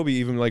about Kobe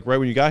even like right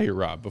when you got here,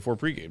 Rob, before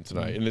pregame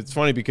tonight. And it's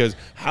funny because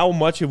how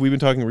much have we been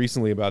talking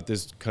recently about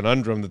this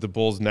conundrum that the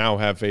Bulls now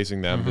have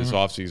facing them this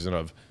offseason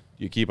of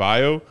do you keep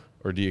Ayo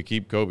or do you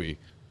keep Kobe?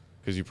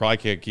 Because you probably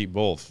can't keep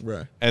both.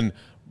 Right. And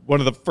one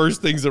of the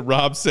first things that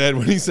Rob said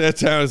when he sat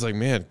down is like,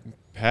 man,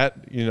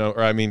 Pat,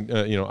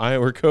 Ayo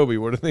or Kobe,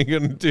 what are they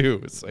going to do?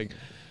 It's like,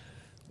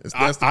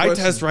 eye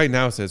test right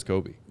now says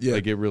Kobe. Yeah.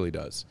 Like it really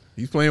does.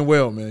 He's playing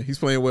well, man. He's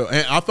playing well.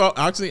 And I thought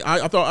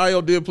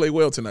Ayo did play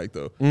well tonight,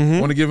 though.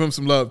 Want to give him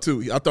some love,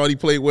 too. I thought he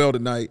played well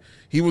tonight.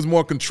 He was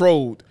more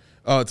controlled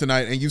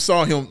tonight. And you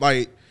saw him,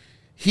 like,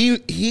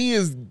 he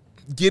is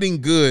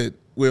getting good,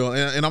 Will,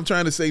 and I'm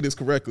trying to say this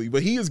correctly,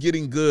 but he is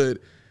getting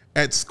good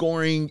at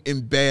scoring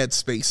in bad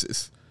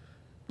spaces.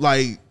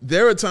 Like,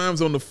 there are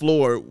times on the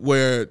floor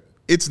where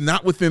it's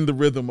not within the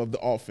rhythm of the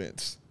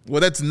offense. Well,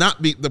 that's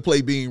not the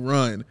play being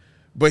run,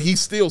 but he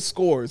still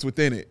scores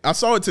within it. I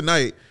saw it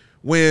tonight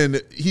when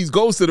he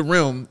goes to the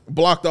rim,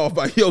 blocked off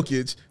by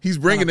Jokic. He's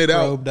bringing it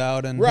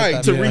out and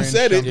right to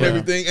reset it and jumper.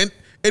 everything,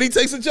 and he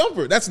takes a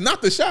jumper. That's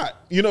not the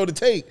shot, to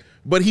take,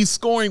 but he's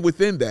scoring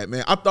within that,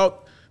 man. I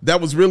thought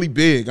that was really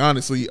big,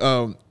 honestly,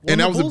 and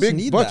that was a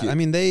big bucket. I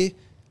mean, they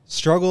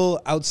struggle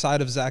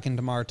outside of Zach and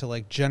DeMar to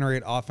like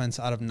generate offense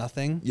out of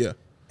nothing. Yeah,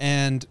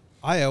 and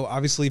Io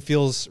obviously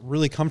feels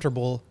really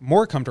comfortable,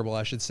 more comfortable,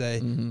 I should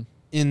say,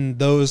 in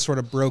those sort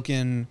of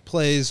broken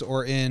plays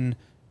or in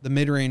the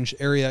mid-range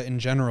area in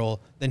general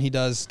than he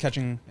does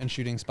catching and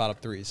shooting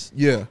spot-up threes.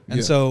 Yeah.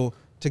 And so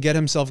to get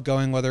himself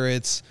going, whether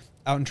it's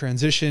out in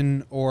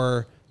transition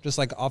or just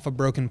like off a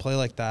broken play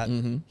like that,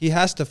 he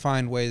has to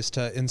find ways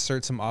to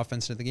insert some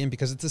offense into the game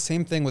because it's the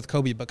same thing with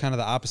Kobe, but kind of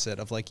the opposite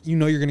of like, you're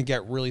going to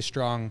get really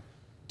strong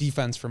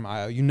defense from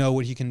Io. You know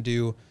what he can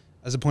do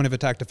as a point of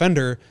attack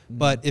defender,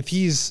 but if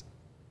he's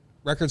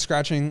record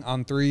scratching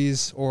on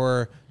threes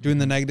or doing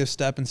the negative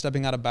step and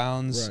stepping out of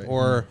bounds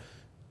or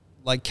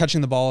like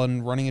catching the ball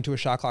and running into a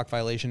shot clock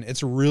violation,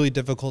 it's really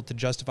difficult to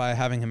justify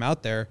having him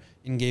out there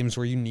in games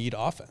where you need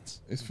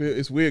offense. It's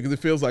weird because it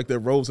feels like their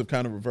roles have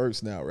kind of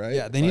reversed now, right?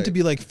 Yeah, they need to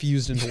be like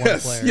fused into one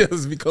player.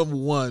 Yes,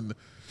 become one.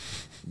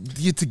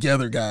 Get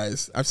together,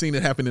 guys. I've seen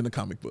it happen in the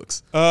comic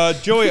books.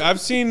 Joey, I've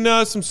seen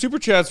some super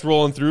chats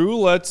rolling through.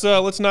 Let's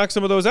knock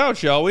some of those out,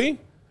 shall we?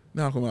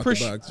 Knock them out the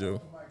box,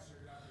 Joe.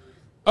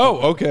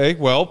 Oh, okay.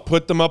 Well,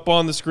 put them up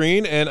on the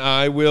screen, and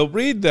I will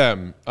read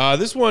them.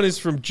 This one is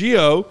from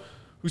Gio,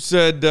 who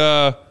said,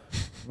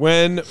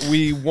 when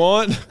we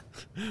want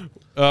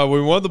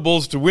the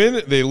Bulls to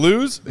win, they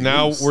lose.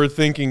 Now we're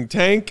thinking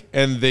tank,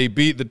 and they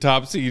beat the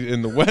top seed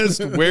in the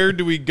West. Where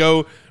do we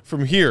go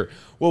from here?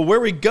 Well,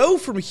 where we go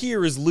from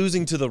here is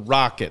losing to the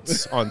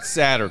Rockets on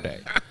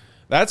Saturday.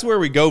 That's where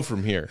we go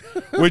from here.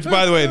 Which,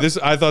 by the way,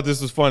 I thought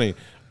this was funny.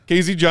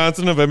 Casey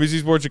Johnson of NBC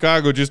Sports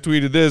Chicago just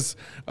tweeted this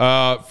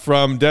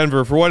from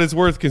Denver. For what it's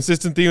worth,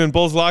 consistent theme in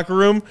Bulls locker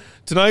room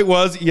tonight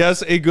was,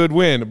 yes, a good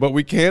win, but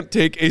we can't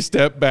take a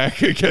step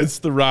back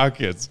against the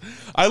Rockets.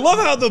 I love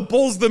how the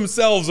Bulls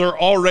themselves are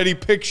already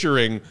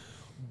picturing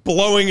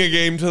blowing a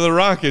game to the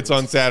Rockets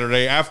on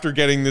Saturday after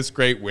getting this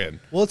great win.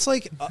 Well, it's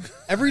like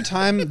every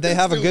time they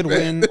have a good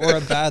win or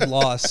a bad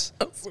loss,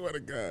 I swear to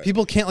God,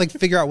 people can't like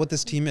figure out what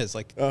this team is.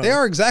 Like they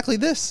are exactly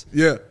this.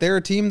 Yeah. They're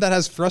a team that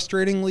has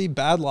frustratingly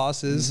bad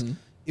losses,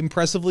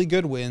 impressively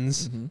good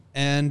wins,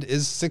 and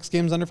is 6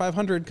 games under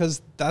 500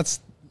 because that's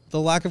the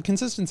lack of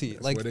consistency.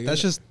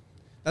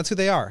 That's who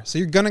they are. So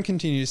you're going to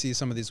continue to see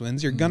some of these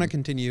wins. You're going to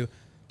continue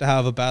to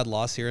have a bad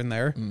loss here and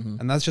there,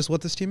 and that's just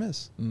what this team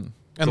is. And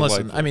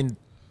listen, I mean,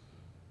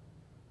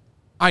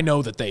 I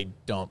know that they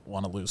don't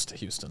want to lose to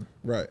Houston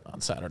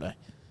on Saturday.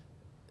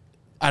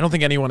 I don't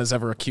think anyone has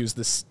ever accused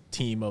this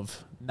team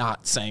of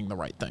not saying the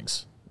right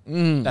things.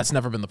 That's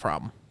never been the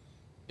problem.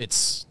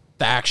 It's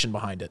the action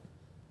behind it.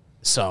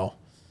 So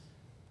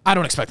I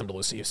don't expect them to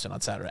lose to Houston on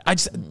Saturday.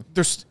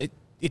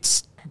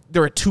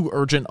 They're at too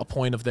urgent a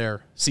point of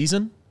their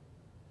season,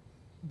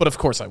 but of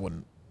course I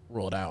wouldn't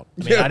rule it out.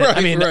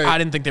 I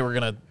didn't think they were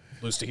going to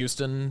lose to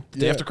Houston the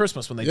day after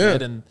Christmas when they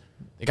did, and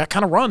they got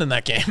kind of run in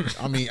that game.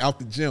 I mean, out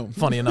the gym.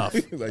 Funny enough.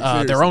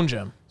 Their own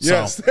gym.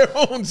 Yes, their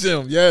own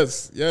gym.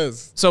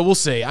 Yes. So we'll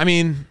see. I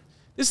mean,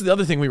 this is the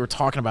other thing we were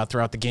talking about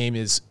throughout the game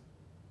is,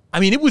 I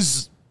mean, it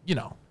was,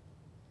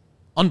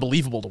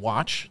 unbelievable to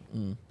watch.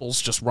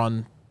 Bulls just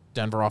run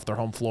Denver off their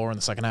home floor in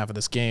the second half of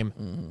this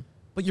game.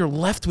 But you're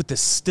left with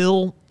this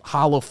still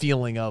hollow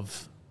feeling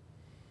of,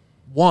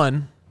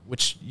 one,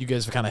 which you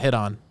guys have kind of hit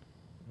on,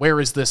 where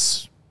is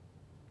this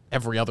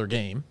every other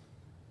game?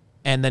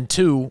 And then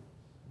two,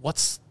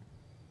 what's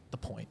the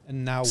point?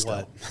 And now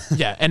what?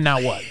 Yeah, and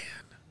now what?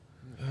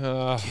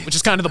 Which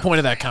is kind of the point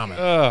of that comment.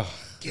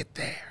 Get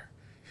there.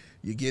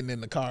 You're getting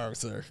in the car,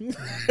 sir.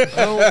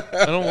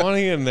 I don't want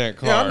to get in that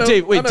car. Yeah,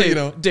 Dave, wait, Dave, you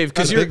don't. Dave,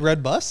 because That's you're a big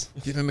red bus.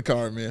 Get in the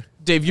car, man.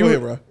 Dave, Go ahead,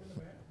 bro.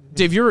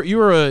 Dave,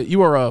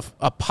 you are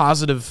a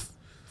positive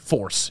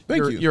force.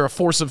 Thank you. You're a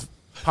force of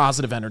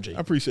positive energy. I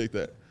appreciate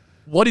that.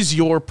 What is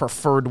your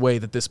preferred way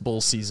that this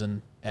Bulls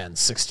season ends?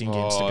 16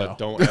 games to go.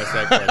 Don't ask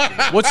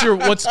that question.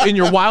 What's in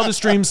your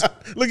wildest dreams?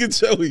 Look at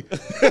Joey.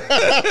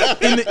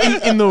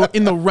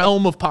 in the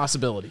realm of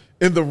possibility.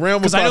 In the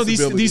realm of possibility. Because I know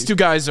possibility. these two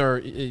guys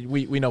are.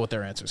 We know what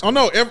their answers are. Oh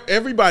no,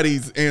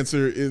 everybody's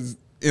answer is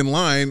in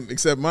line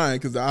except mine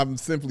because I'm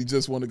simply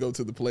just want to go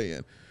to the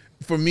play-in.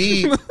 For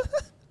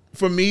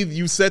me,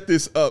 you set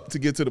this up to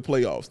get to the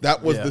playoffs.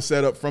 That was the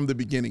setup from the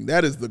beginning.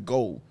 That is the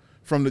goal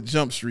from the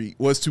jump street,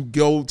 was to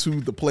go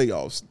to the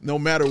playoffs no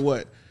matter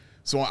what.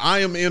 So I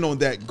am in on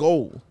that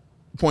goal,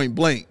 point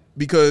blank,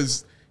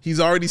 because he's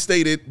already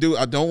stated, dude,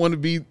 I don't want to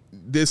be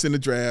this in the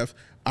draft.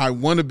 I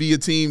want to be a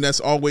team that's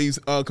always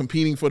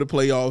competing for the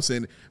playoffs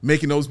and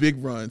making those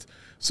big runs.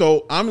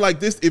 So I'm like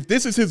this. If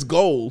this is his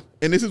goal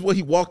and this is what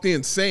he walked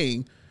in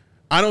saying,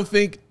 I don't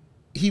think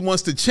he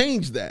wants to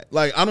change that.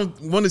 Like, I don't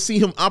want to see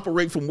him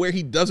operate from where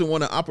he doesn't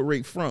want to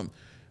operate from.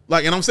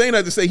 Like, and I'm saying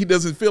that to say he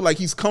doesn't feel like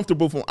he's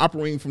comfortable from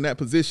operating from that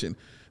position.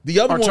 The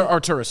other one,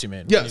 Arturas, you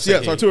mean? Yes,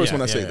 Arturas.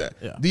 When I say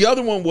that, the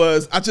other one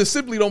was I just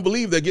simply don't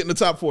believe they're getting the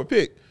top 4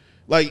 pick.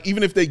 Like,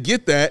 even if they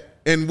get that,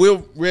 and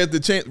Will read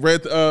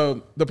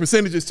the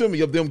percentages to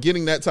me of them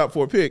getting that top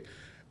 4 pick,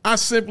 I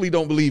simply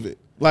don't believe it.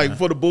 Like,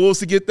 for the Bulls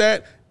to get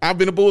that, I've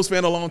been a Bulls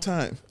fan a long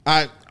time.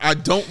 I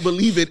don't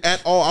believe it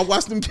at all. I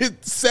watched them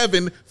get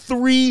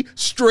 3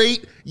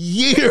 straight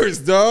years,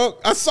 dog.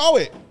 I saw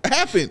it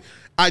happen.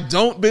 I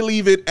don't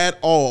believe it at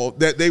all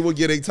that they will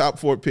get a top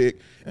 4 pick.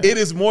 It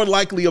is more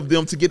likely of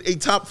them to get a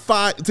top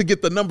 5, to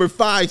get the number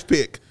 5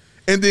 pick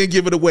and then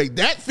give it away.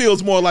 That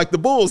feels more like the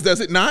Bulls,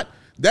 does it not?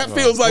 That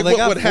feels like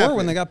what would happen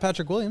when they got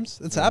Patrick Williams.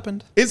 It's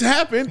happened. It's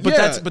happened. But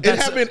it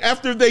happened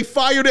after they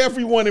fired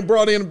everyone and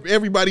brought in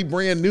everybody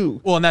brand new.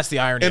 Well, and that's the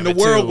irony. And the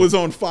world was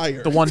on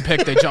fire. The one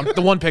draft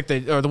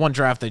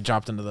they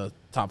dropped into the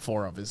top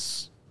 4 of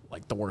is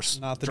like the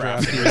worst. Not the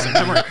draft.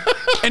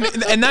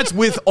 and that's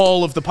with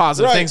all of the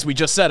positive things we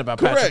just said about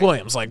Patrick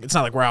Williams. Like, it's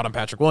not like we're out on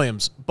Patrick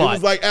Williams, but it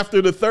was like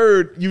after the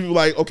 3rd, you were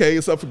like, okay,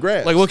 it's up for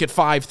grabs. Like, look at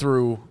 5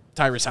 through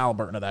Tyrese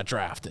Halliburton of that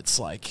draft. It's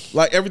like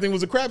everything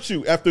was a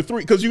crapshoot after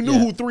 3 because you knew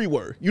who 3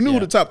 were. You knew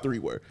who the top 3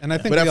 were. And I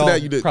think we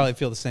all probably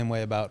feel the same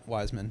way about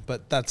Wiseman,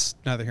 but that's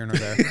neither here nor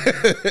there.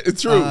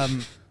 It's true.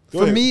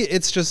 For me,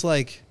 it's just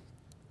like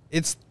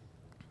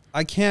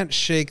I can't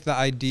shake the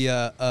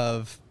idea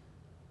of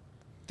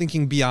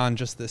thinking beyond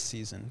just this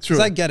season. Because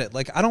I get it.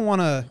 Like, I don't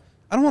want to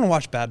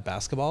watch bad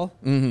basketball.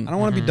 I don't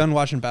want to be done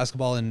watching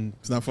basketball in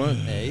it's not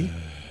fun. May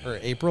or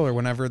April or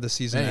whenever the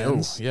season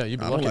ends. Yeah, you'd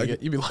be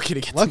lucky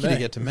to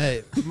get to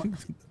May.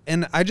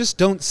 And I just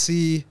don't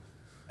see,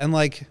 and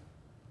like,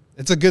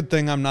 it's a good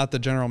thing I'm not the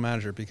general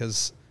manager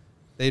because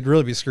they'd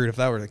really be screwed if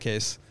that were the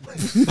case.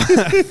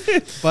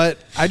 But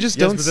I just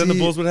don't see. But then the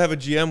Bulls would have a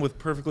GM with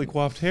perfectly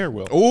coiffed hair,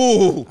 Will.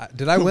 Ooh.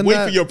 Did I win Wait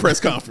that? for your press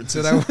conference.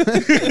 Did I win?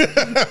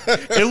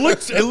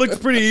 It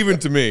looked pretty even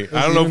to me.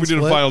 I don't know if we did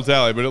a final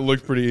tally, but it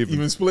looked pretty even.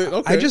 Even split?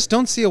 Okay. I just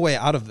don't see a way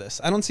out of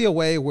this. I don't see a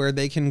way where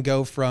they can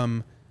go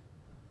from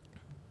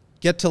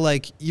get to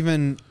like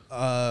even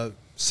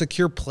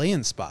secure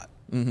play-in spot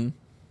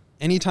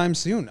anytime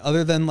soon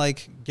other than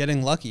like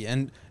getting lucky.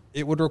 And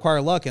it would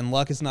require luck, and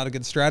luck is not a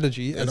good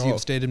strategy, as you've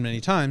stated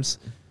many times.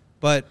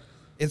 But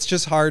it's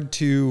just hard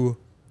to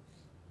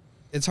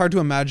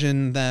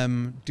imagine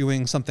them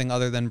doing something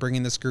other than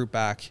bringing this group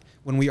back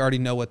when we already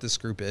know what this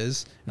group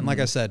is. And like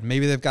I said,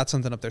 maybe they've got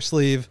something up their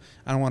sleeve.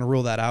 I don't want to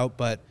rule that out,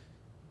 but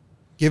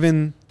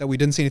given that we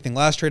didn't see anything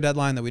last trade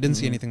deadline, that we didn't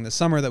see anything this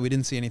summer, that we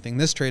didn't see anything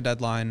this trade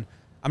deadline,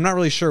 I'm not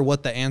really sure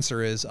what the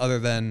answer is other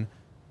than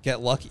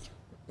get lucky.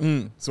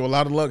 So a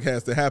lot of luck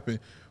has to happen.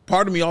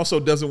 Part of me also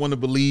doesn't want to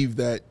believe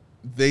that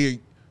they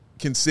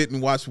can sit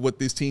and watch what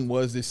this team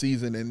was this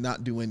season and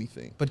not do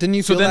anything. But didn't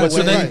you feel that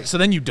way? So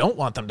then you don't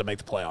want them to make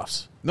the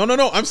playoffs. No.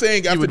 I'm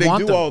saying after they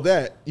do all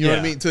that, you know what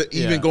I mean, to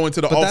even go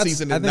into the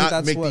offseason and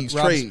not make these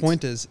trades. Rob's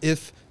point is,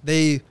 if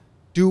they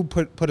do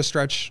put a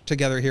stretch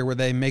together here where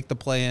they make the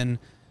play-in,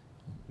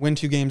 win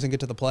 2 games, and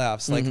get to the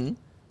playoffs, like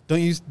don't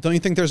you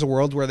think there's a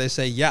world where they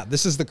say, yeah,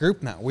 this is the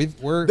group now?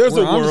 We're there's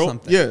a onto world.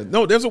 something. Yeah,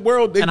 no, there's a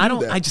world. And I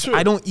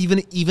don't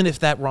even if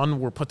that run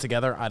were put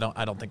together, I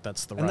don't think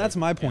that's the right. And that's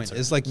my point. Answer.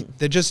 Is like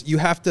you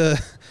have to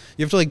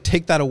like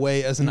take that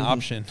away as an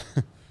option.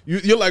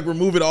 You're like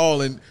remove it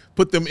all and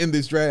put them in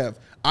this draft.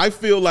 I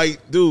feel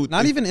like, dude,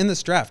 not even in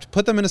this draft.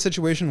 Put them in a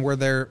situation where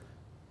the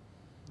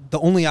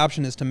only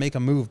option is to make a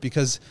move,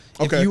 because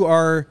if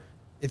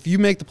you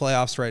make the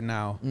playoffs right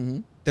now,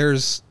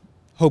 there's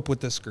hope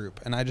with this group,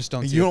 and I just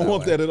don't see it. You don't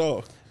want that at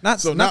all.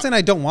 Not saying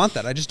I don't want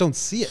that. I just don't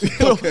see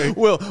it. Okay.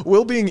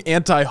 Will being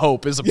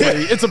anti-hope is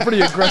it's a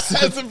pretty aggressive.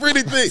 It's a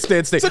pretty thing.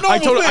 Stance. I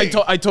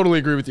totally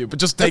agree with you, but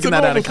just taking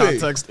that out of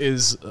context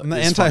is. I'm the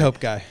anti-hope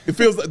guy. It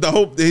feels like the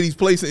hope that he's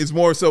placing is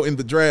more so in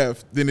the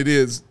draft than it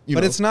is.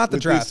 But it's not the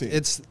draft.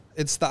 It's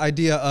the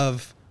idea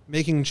of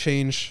making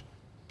change,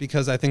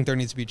 because I think there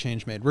needs to be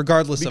change made,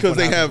 regardless of what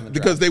happens in the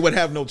draft. They would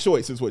have no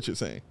choice, is what you're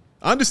saying.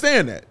 I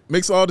understand that.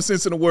 Makes all the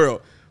sense in the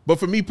world. But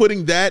for me,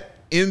 putting that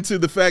into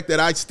the fact that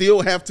I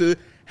still have to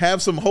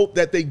have some hope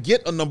that they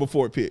get a number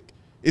 4 pick,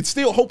 it's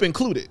still hope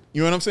included.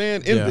 You know what I'm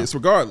saying? In this,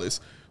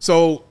 regardless.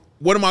 So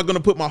what am I going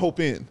to put my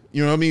hope in?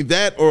 You know what I mean?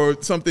 That or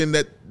something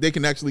that they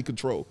can actually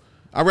control.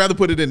 I'd rather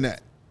put it in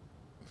that.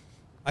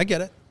 I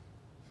get it.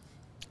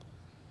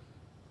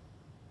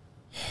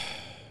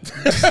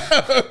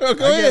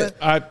 Go ahead.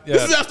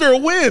 This is after a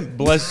win.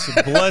 Bless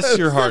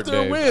your heart, after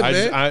a Dave. win,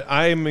 man.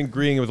 I am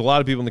agreeing with a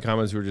lot of people in the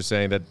comments who are just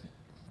saying that,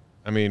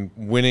 I mean,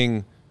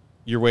 winning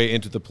your way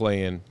into the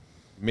play-in,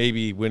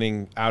 maybe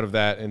winning out of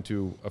that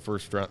into a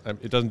first round,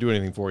 it doesn't do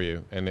anything for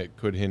you, and it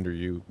could hinder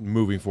you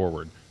moving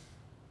forward.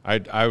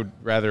 I would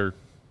rather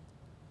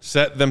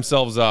set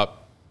themselves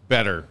up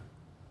better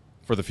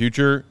for the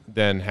future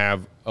than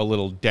have a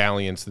little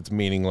dalliance that's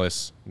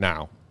meaningless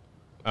now.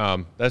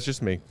 That's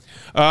just me.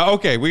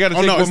 Okay, we got to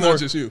take one more. Not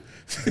just you.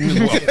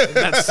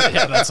 That's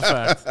a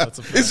fact.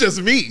 It's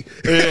just me.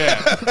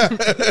 Yeah,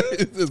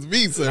 it's just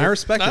me, sir. I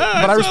respect it.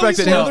 But I respect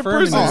it. I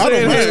don't mind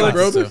it,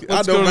 brother.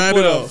 I don't mind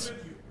it all.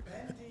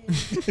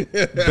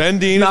 Ben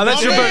Dean. No,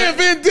 that's your man, burner.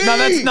 Ben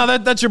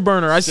Dean. That's your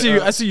burner. I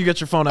see you get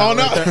your phone out. Oh,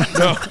 no.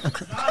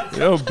 Right there.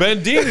 No,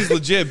 Ben Dean is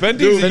legit. Ben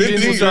Dean's Dude, a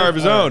Ben Dean. star of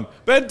his own.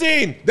 Ben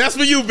Dean. That's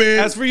for you, Ben.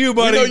 That's for you,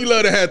 buddy. You know you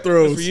love the hat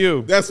throws. That's for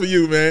you. That's for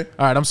you, man.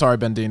 All right, I'm sorry,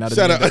 Ben Dean. I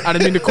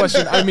didn't mean to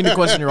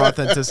question your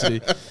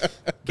authenticity.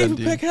 Ben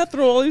Dean. Peck hat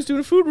throw while he's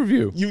doing a food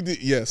review. You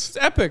did, yes. It's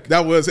epic.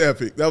 That was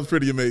epic. That was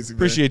pretty amazing.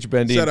 Appreciate you,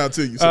 Ben Dean. Shout out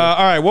to you. Sir.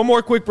 All right, one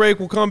more quick break.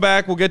 We'll come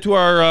back. We'll get to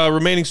our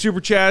remaining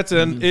super chats,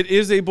 and it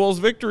is a Bulls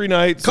victory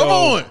night. Come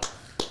on.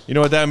 You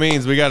know what that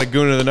means? We got a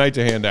goon of the night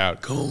to hand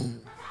out.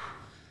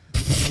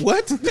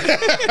 What?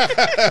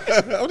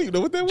 I don't even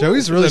know what that was.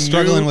 Joey's really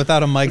struggling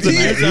without a mic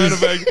tonight. Sound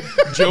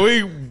effect.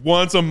 Joey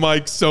wants a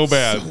mic so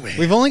bad.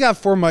 We've only got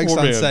 4 mics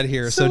on man. set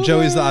here, so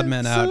Joey's the odd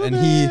man out,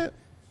 and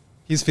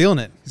he's feeling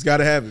it. He's got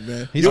to have it,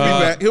 man. He's He'll be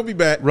back. He'll be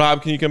back.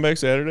 Rob, can you come back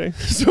Saturday?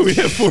 So we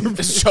have 4.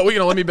 Is Joey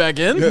gonna let me back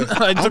in? Yeah.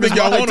 I don't think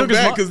y'all want him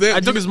back because I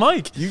took his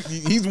mic.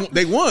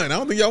 They won. I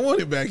don't think y'all want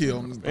him back here.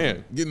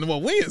 Man. Getting them a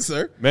win,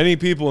 sir. Many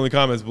people in the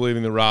comments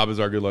believing that Rob is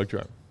our good luck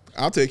charm.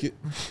 I'll take it.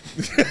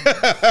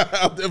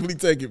 I'll definitely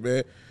take it,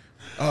 man.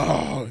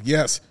 Oh,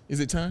 yes.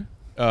 Is it time?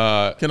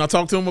 Can I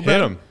talk to him about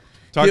Hit it? him.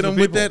 Talk Hit to him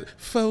the with people. that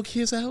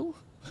Focus-o?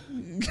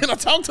 Can I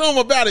talk to him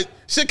about it?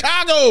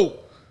 Chicago!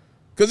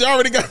 Because you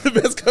already got the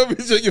best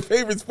coverage of your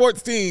favorite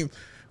sports team.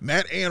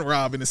 Matt and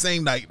Rob in the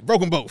same night. Broke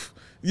them both.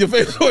 Your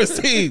favorite sports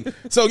team.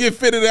 So get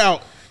fitted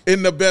out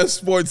in the best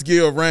sports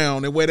gear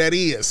around. And where that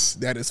is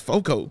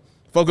FOCO.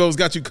 FOCO's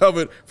got you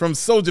covered from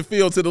Soldier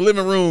Field to the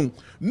living room,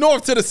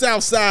 north to the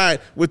south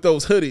side, with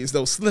those hoodies,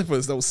 those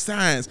slippers, those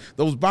signs,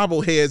 those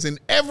bobbleheads, and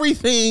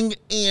everything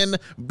in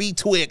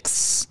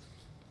betwixt.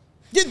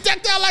 Get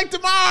decked out like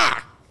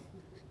tomorrow.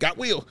 Got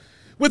Will.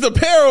 With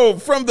apparel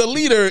from the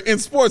leader in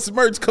sports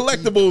merch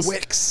collectibles.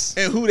 Wix.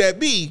 And who that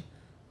be?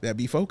 That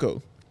be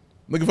FOCO.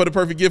 Looking for the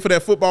perfect gift for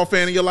that football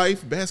fan in your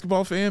life,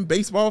 basketball fan,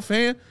 baseball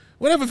fan,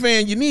 whatever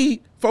fan you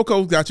need,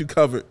 FOCO's got you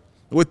covered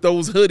with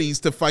those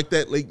hoodies to fight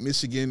that Lake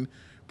Michigan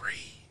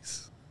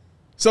breeze.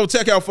 So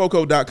check out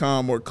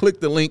FOCO.com or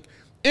click the link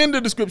in the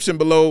description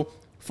below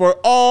for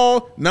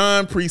all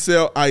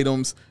non-presale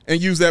items and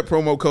use that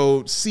promo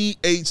code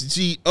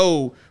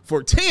CHGO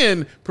for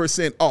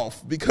 10%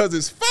 off because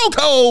it's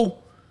FOCO.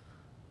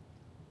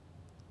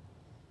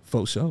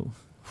 Faux show.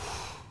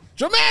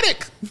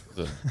 Dramatic.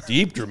 A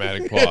deep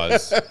dramatic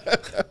pause.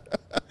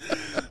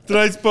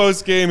 Tonight's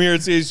post game here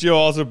at CHGO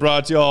also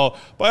brought to y'all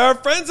by our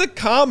friends at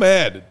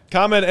ComEd.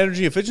 ComEd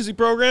Energy Efficiency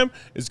Program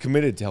is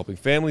committed to helping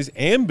families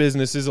and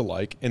businesses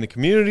alike in the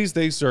communities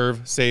they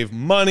serve save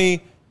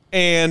money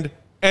and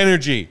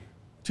energy.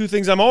 2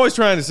 things I'm always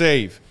trying to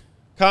save.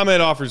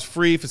 ComEd offers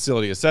free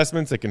facility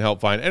assessments that can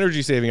help find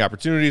energy-saving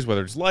opportunities,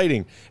 whether it's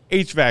lighting,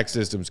 HVAC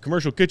systems,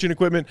 commercial kitchen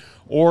equipment,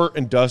 or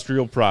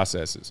industrial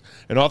processes.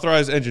 An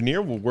authorized engineer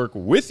will work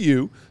with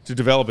you to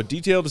develop a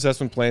detailed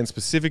assessment plan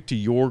specific to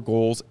your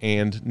goals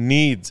and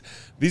needs.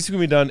 These can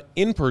be done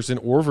in person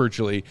or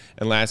virtually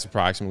and last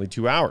approximately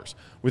 2 hours.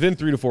 Within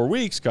 3 to 4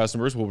 weeks,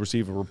 customers will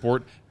receive a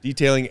report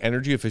detailing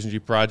energy efficiency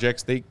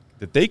projects that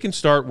they can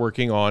start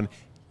working on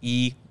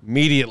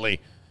immediately.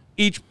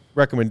 Each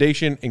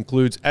recommendation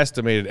includes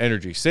estimated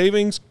energy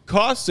savings,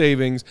 cost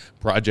savings,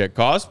 project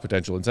costs,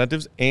 potential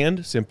incentives,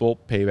 and simple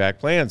payback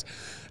plans.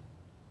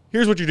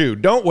 Here's what you do.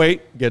 Don't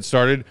wait. Get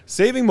started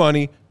saving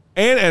money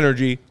and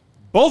energy,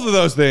 both of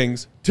those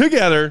things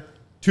together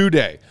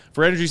today.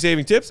 For energy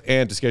saving tips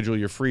and to schedule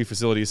your free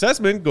facility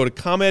assessment, go to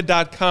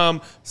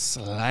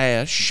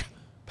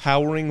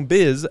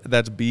ComEd.com/poweringbiz.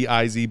 That's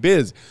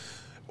B-I-Z-biz.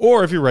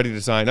 Or if you're ready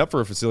to sign up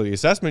for a facility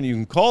assessment, you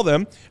can call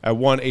them at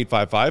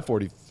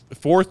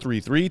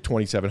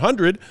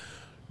 1-855-433-2700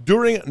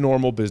 during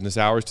normal business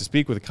hours to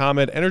speak with a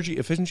ComEd Energy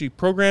Efficiency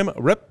Program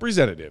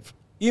representative.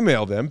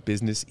 Email them,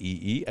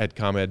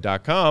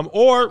 businessee@comed.com,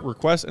 or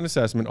request an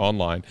assessment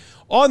online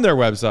on their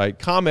website,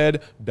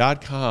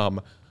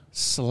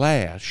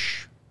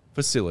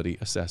 comed.com/facility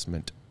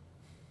assessment.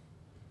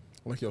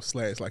 Like your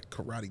slash, like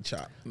karate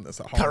chop. That's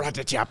a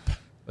Karate chop.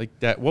 Like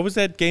that. What was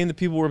that game that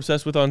people were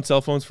obsessed with on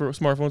cell phones for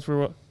smartphones for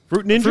what?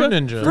 Fruit Ninja? Fruit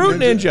Ninja. Fruit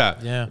Ninja.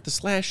 Yeah. The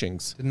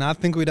slashings. Did not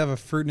think we'd have a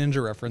Fruit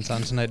Ninja reference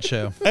on tonight's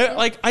show.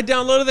 I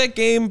downloaded that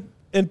game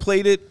and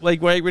played it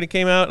like right when it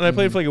came out, and I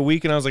played it for like a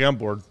week, and I was like, I'm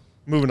bored.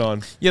 Moving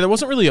on. Yeah, there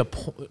wasn't really a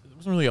point.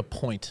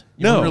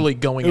 You weren't really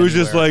going. It was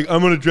just anywhere. like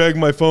I'm gonna drag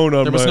my phone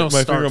on There was no my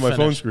finger start, on my phone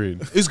finish. screen.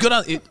 It was good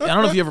on. I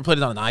don't know if you ever played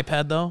it on an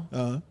iPad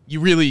though.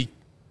 You really,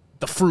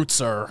 the fruits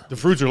are. The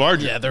fruits are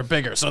larger. Yeah, they're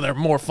bigger, so they're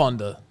more fun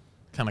to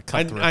kind of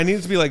cut through. I need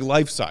it to be like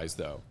life size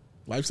though.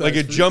 Life-size Like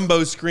a fruits?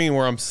 jumbo screen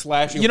where I'm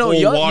slashing You know, whole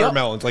y'all-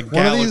 watermelons like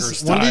One of Gallagher these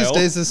style.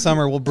 days this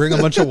summer, we'll bring a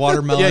bunch of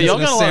watermelons Yeah, y'all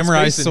and a got a lot of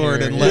samurai space in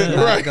sword here. and let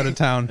Yeah, right. go to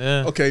town.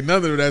 Yeah. Okay, none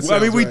of that. Well, I mean,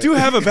 sounds we right. do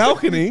have a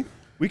balcony.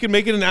 We can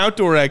make it an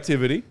outdoor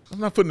activity.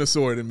 I'm not putting a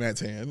sword in Matt's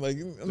hand. Like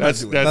I'm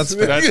That's not doing that's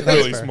that. that's fair.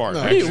 really That's fair. smart.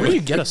 No. actually. Where do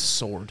you get a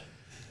sword?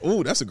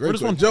 Oh, that's a great Where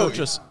does one question. Joey,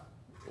 purchase?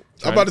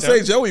 I'm about to say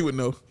Chinatown? Joey would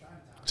know.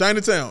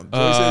 Chinatown.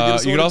 Joey said get a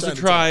sword You in could also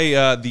Chinatown.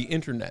 try the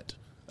internet.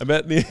 I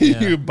bet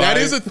you buy. That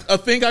is a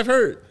thing I've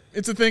heard.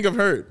 It's a thing I've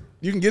heard.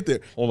 You can get there.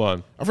 Hold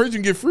on. I've heard you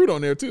can get fruit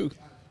on there too.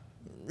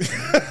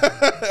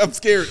 I'm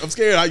scared. I'm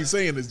scared how you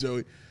saying this,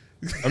 Joey.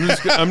 I'm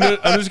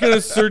just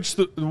gonna search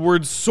the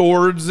word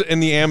swords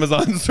in the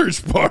Amazon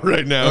search bar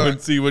right now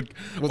and see what.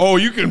 Oh,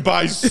 you can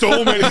buy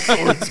so many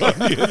swords on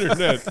the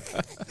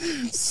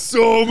internet.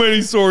 So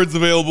many swords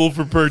available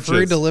for purchase.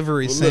 Free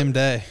delivery, same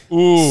day.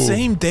 Ooh.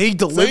 Same day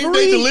delivery? Same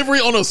day delivery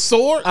on a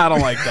sword? I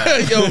don't like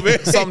that. Yo,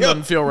 man. Something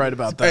doesn't feel right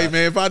about that. Hey,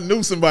 man, if I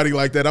knew somebody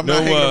like that, I'm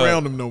not hanging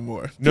around them no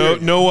more.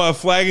 No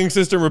flagging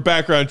system or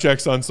background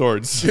checks on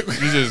swords. You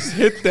just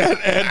hit that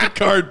add to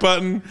cart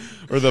button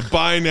or the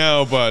buy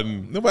now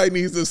button. Nobody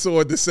needs a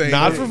sword the same.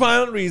 Not for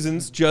violent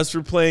reasons, just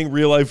for playing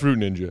real life Fruit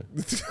Ninja.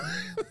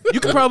 You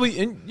could probably,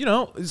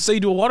 say you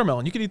do a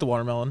watermelon. You could eat the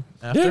watermelon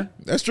after. Yeah.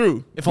 That's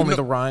true. If only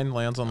the rind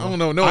lands on the... I don't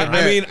know. No,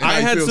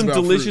 I had some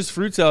delicious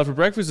fruit salad for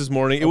breakfast this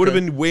morning. It would have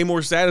been way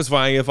more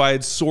satisfying if I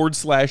had sword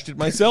slashed it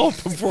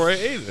myself before I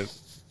ate it.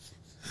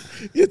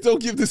 Yeah, don't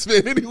give this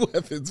man any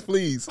weapons,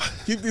 please.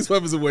 Keep these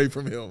weapons away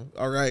from him,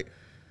 all right?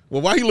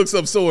 Well, while he looks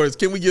up swords,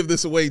 can we give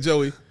this away,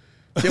 Joey?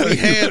 Can we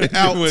hand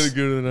out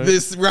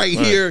this right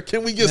here?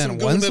 Can we get some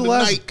Goon of the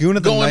Night Goon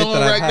of the going Night on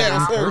that right I've had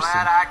now? in person?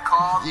 Glad I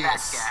called that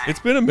guy. It's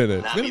been a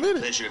minute. Now, the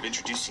pleasure of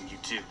introducing you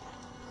to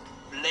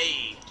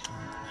Blade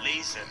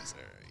Laser.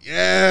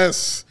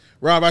 Yes.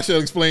 Rob, I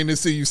should explain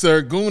this to you,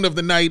 sir. Goon of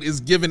the Night is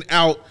given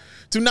out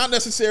to not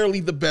necessarily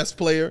the best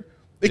player.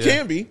 It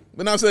can be,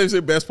 but not necessarily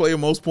the best player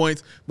most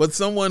points, but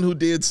someone who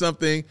did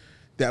something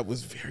that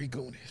was very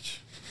goonish.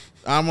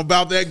 I'm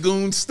about that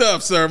goon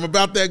stuff, sir. I'm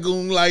about that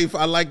goon life.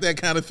 I like that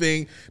kind of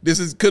thing.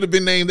 This could have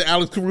been named the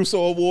Alex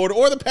Caruso Award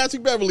or the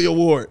Patrick Beverly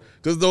Award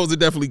because those are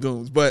definitely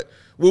goons. But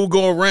we'll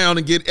go around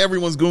and get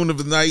everyone's Goon of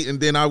the Night, and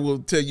then I will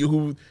tell you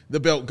who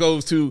the belt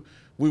goes to.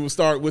 We will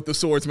start with the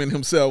swordsman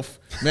himself,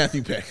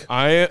 Matthew Peck.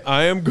 I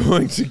am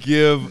going to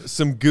give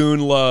some goon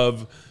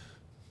love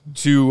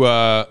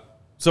to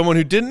someone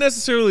who didn't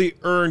necessarily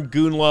earn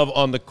goon love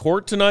on the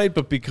court tonight,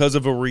 but because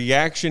of a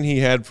reaction he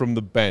had from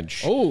the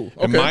bench. Oh, okay.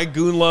 And my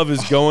goon love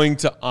is going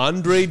to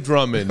Andre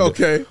Drummond.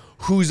 Okay.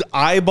 Whose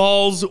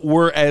eyeballs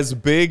were as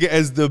big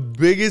as the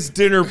biggest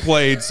dinner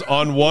plates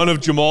on one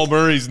of Jamal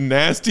Murray's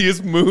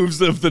nastiest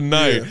moves of the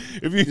night. Yeah.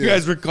 If you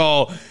guys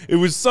recall, it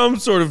was some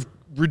sort of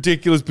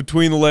ridiculous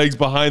between the legs,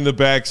 behind the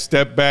back,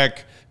 step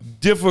back,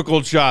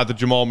 difficult shot that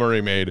Jamal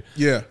Murray made.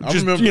 Yeah, I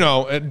just,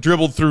 remember.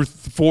 Dribbled through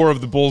 4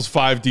 of the Bulls'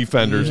 5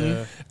 defenders.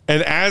 Yeah.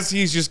 And as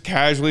he's just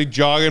casually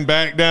jogging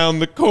back down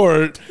the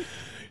court,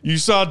 you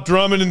saw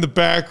Drummond in the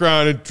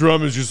background, and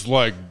Drummond's just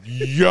like,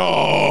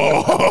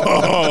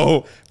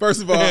 yo.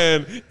 First of all,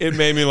 and it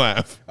made me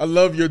laugh. I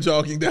love your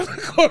jogging down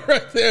the court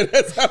right there.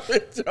 That's how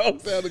it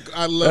jogs down the court.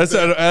 I love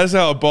that. That's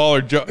how a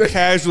baller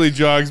casually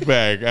jogs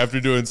back after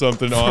doing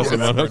something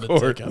awesome on the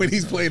court. When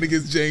he's playing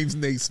against James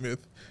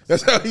Naismith.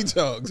 That's how he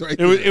jogs, right?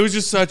 It was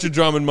just such a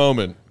Drummond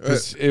moment.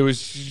 It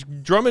was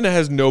Drummond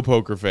has no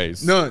poker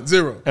face. None,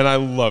 zero. And I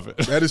love it.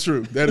 That is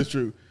true. That is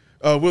true.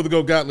 Will the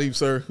Go Gottlieb,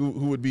 sir, who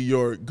would be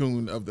your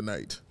goon of the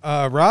night?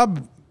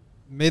 Rob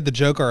made the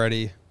joke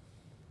already.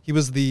 He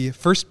was the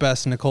first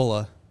best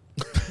Nicola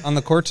on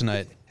the court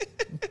tonight.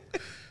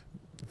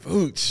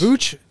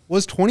 Vooch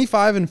was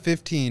 25 and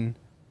 15,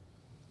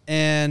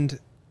 and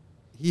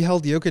he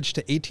held Jokic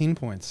to 18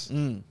 points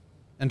and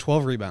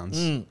 12 rebounds.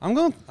 I'm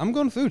going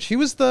Vooch. He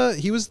was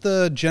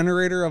the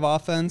generator of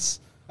offense.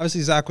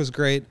 Obviously, Zach was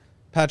great.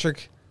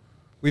 Patrick,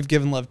 we've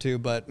given love to,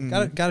 but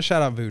got to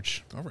shout out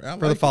Vooch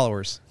for the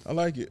followers. I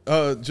like it.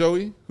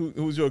 Joey,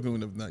 who's your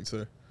goon of the night,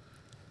 sir?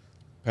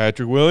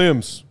 Patrick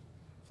Williams,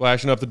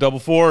 flashing up the double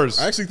 4s.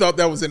 I actually thought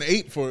that was an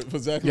 8 for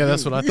Zach. Yeah,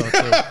 that's what I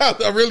thought,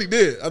 too. I really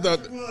did. I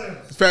thought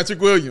Patrick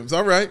Williams.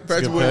 All right,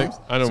 Patrick Williams.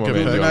 I don't want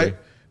Goon of the night.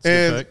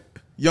 And pick.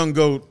 young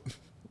GOAT,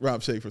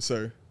 Rob Schaefer,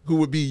 sir. Who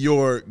would be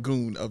your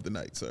goon of the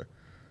night, sir?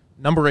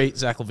 Number 8,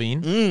 Zach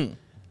LaVine.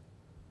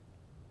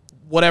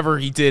 Whatever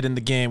he did in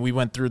the game, we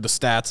went through the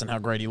stats and how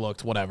great he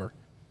looked, whatever.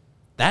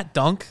 That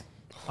dunk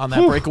on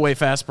that breakaway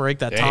fast break,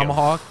 that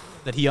tomahawk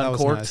that he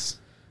uncorked, nice.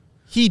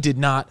 He did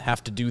not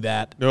have to do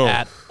that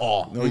at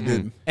all. No, he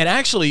didn't. And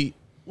actually,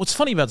 what's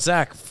funny about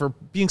Zach, for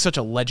being such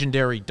a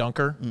legendary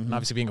dunker, and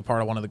obviously being a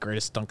part of one of the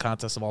greatest dunk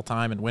contests of all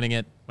time and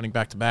winning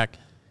back-to-back,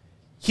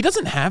 he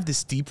doesn't have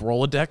this deep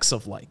Rolodex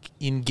of, like,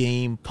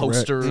 in-game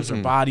posters or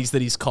bodies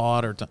that he's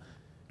caught.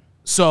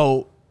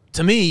 So,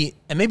 to me,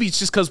 and maybe it's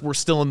just because we're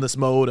still in this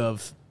mode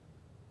of,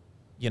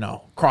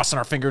 crossing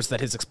our fingers that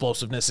his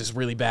explosiveness is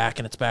really back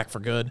and it's back for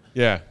good.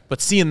 Yeah.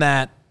 But seeing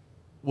that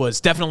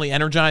was definitely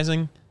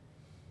energizing.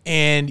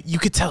 And you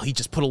could tell he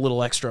just put a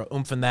little extra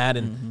oomph in that.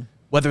 And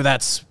whether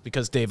that's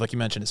because, Dave, like you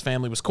mentioned, his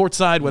family was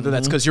courtside, whether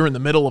that's because you're in the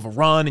middle of a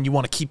run and you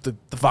want to keep the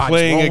vibes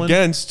Playing rolling.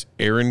 against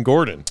Aaron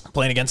Gordon.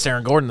 Playing against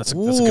Aaron Gordon. That's a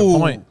good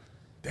point.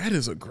 That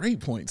is a great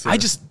point, sir.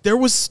 There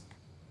was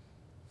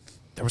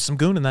some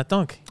goon in that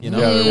dunk. Yeah,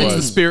 there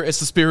was. It's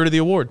the spirit of the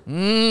award.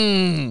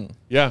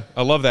 Yeah,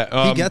 I love that.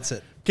 He gets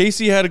it.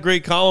 Casey had a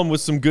great column with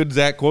some good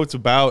Zach quotes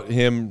about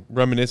him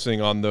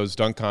reminiscing on those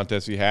dunk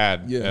contests he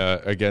had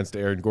against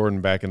Aaron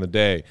Gordon back in the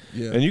day.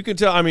 Yeah. And you can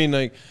tell,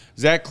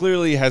 Zach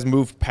clearly has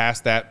moved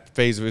past that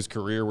phase of his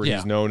career where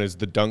he's known as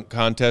the dunk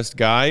contest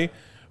guy.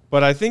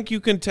 But I think you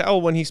can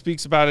tell when he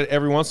speaks about it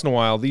every once in a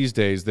while these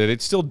days that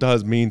it still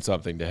does mean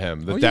something to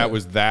him. That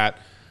was that.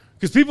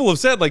 Because people have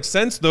said, like,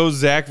 since those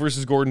Zach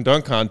versus Gordon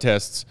dunk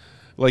contests,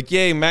 like,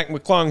 yay, Mac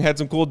McClung had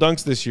some cool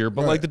dunks this year,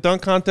 but, like, the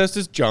dunk contest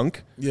is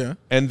junk. Yeah.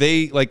 And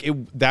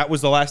that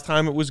was the last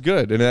time it was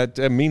good, and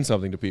that means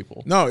something to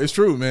people. No, it's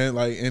true, man.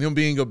 Like, and him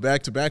being a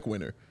back-to-back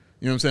winner,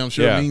 you know what I'm saying? I'm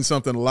sure it means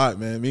something a lot,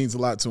 man. It means a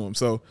lot to him.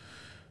 So,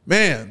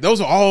 man,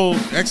 those are all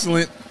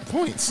excellent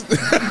points.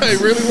 They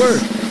really were.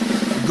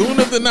 Goon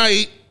of the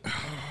night.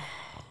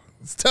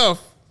 It's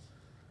tough.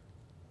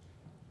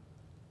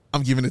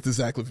 I'm giving it to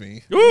Zach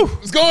LaVine. Ooh.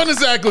 It's going to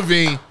Zach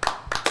LaVine.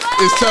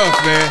 It's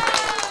tough, man.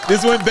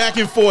 This went back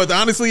and forth.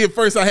 Honestly, at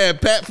first I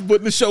had Pat for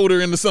putting the shoulder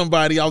into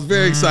somebody. I was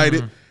very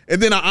excited.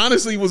 And then I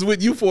honestly was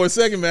with you for a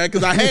second, man,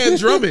 because I had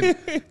Drummond.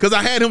 Because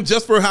I had him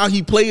just for how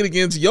he played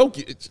against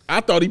Jokic. I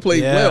thought he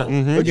played well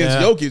against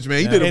Jokic, man.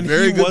 He did a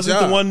very good job. And he wasn't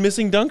the one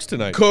missing dunks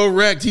tonight.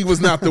 Correct. He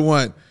was not the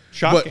one.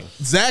 Shocking.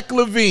 But Zach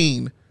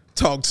LaVine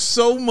talked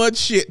so much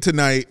shit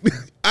tonight.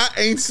 I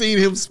ain't seen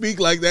him speak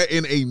like that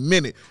in a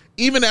minute.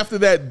 Even after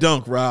that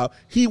dunk, Rob,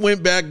 he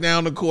went back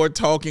down the court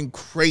talking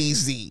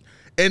crazy.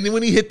 And then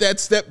when he hit that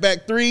step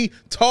back three,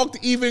 talked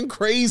even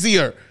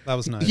crazier. That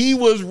was nice. He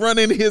was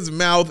running his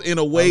mouth in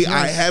a way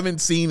I haven't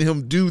seen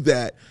him do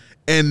that.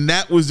 And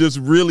that was just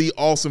really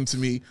awesome to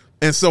me.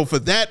 And so for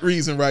that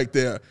reason right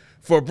there,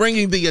 for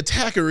bringing the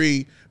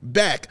attackery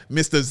back,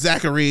 Mr.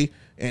 Zachary,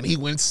 and he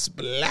went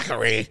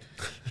splackery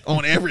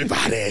on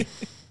everybody.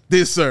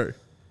 This, sir,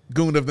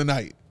 Goon of the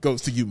Night,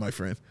 goes to you, my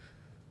friend.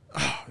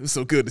 Oh, it's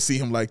so good to see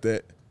him like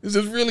that. It's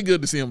just really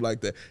good to see him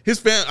like that.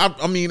 His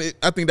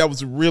I think that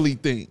was a really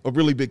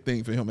big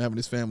thing for him, having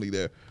his family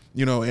there,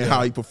 you know, and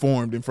how he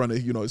performed in front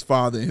of, you know, his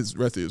father and his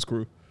rest of his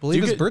crew. I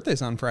believe his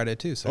birthday's on Friday,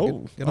 too,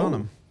 so get on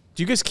him.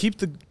 Do you guys keep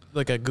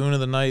a Goon of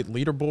the Night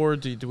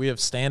leaderboard? Do we have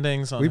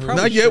standings on?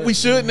 Not yet. We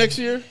should next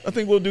year. I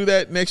think we'll do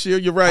that next year.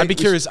 You're right.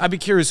 I'd be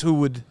curious who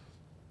would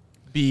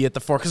be at the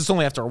fore, because it's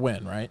only after a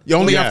win, right?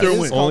 Only after a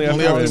win. Only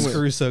after a win.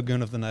 Caruso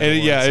Goon of the Night.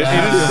 It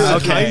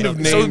is kind of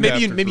named so maybe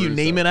you Caruso.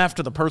 name it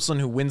after the person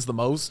who wins the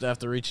most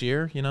after each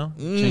year. You know,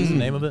 change the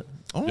name of it.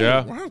 Oh,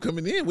 yeah. Wow,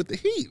 coming in with the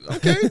heat.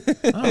 Okay,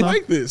 I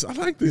like this.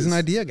 He's an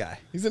idea guy.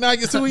 He's an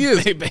idea. That's who he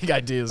is. big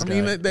ideas. I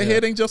mean, that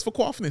head ain't just for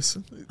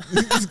quaffness.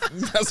 He's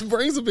got some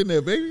brains up in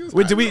there, baby.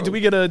 Wait, do we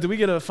get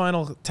a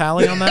final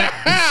tally on that?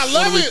 I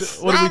love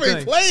it. What do we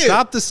think? Play it.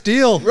 Stop the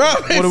steal.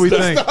 Robin, What do we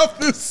think? Stop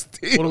the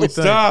steal. What do we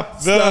think?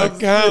 Stop the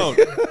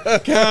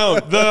count.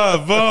 Count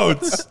the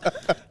votes.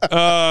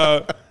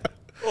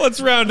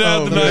 Let's round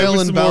out the night with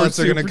Mail-in some more ballots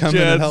are going to super come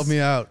in and chats. help me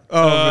out.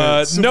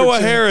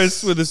 Noah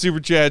Harris with a super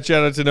chat.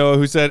 Shout out to Noah,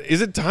 who said,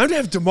 "Is it time to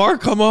have DeMar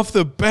come off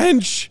the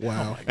bench?"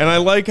 Wow. And I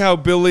like how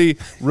Billy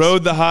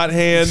rode the hot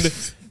hand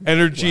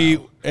energy.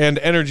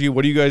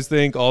 What do you guys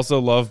think? Also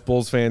love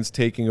Bulls fans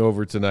taking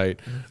over tonight.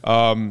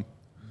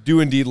 Do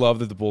indeed love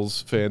that the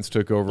Bulls fans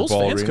took over Bulls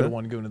Ball fans Arena. could have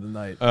won Goon of the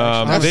Night.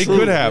 They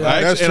could have.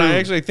 Yeah, that's I true.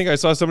 actually think I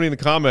saw somebody in the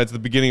comments at the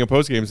beginning of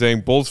postgame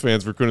saying Bulls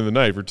fans were Goon of the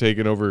Night for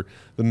taking over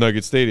the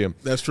Nugget Stadium.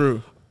 That's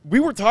true. We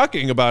were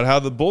talking about how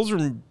the Bulls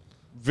are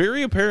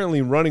very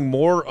apparently running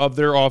more of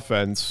their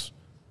offense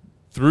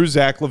through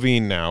Zach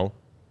LaVine now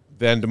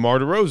than DeMar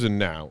DeRozan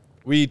now.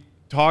 We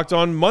talked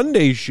on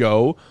Monday's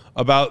show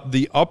about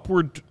the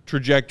upward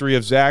trajectory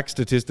of Zach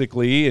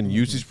statistically and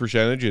usage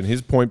percentage and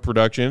his point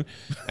production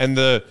and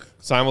the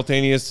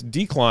simultaneous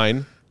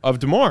decline of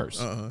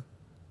DeMar's.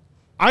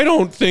 I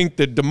don't think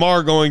that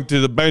DeMar going to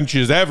the bench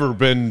has ever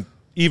been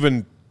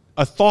even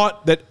a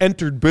thought that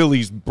entered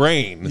Billy's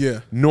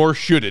brain, nor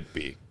should it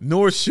be.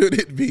 Nor should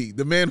it be.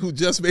 The man who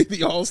just made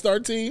the All-Star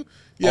team?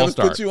 Yeah,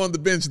 All-Star. Let's put you on the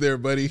bench there,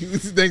 buddy.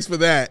 Thanks for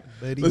that.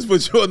 Buddy. Let's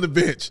put you on the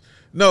bench.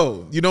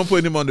 No, you don't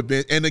put him on the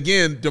bench. And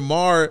again,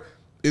 DeMar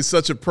is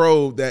such a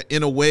pro that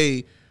in a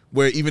way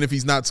where even if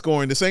he's not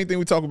scoring, the same thing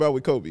we talk about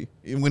with Kobe.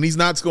 When he's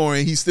not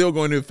scoring, he's still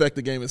going to affect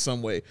the game in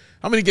some way.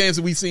 How many games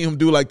have we seen him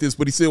do like this,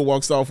 but he still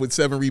walks off with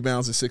 7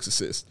 rebounds and 6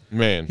 assists?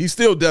 Man. He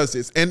still does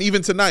this. And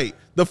even tonight,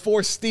 the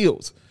 4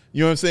 steals.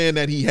 You know what I'm saying,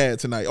 that he had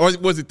tonight. Or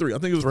was it 3? I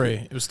think it was 3.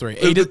 It was 3.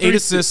 It was 3 8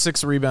 assists,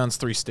 6 rebounds,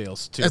 3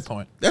 steals, to your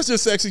point. That's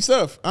just sexy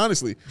stuff,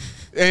 honestly.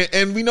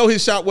 And we know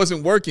his shot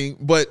wasn't working,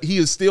 but he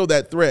is still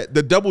that threat.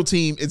 The double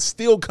team is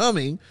still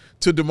coming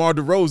to DeMar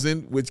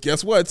DeRozan, which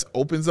guess what?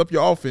 Opens up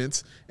your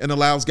offense and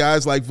allows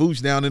guys like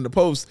Vooch down in the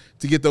post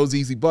to get those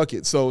easy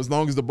buckets. So as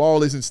long as the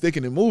ball isn't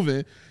sticking and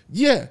moving,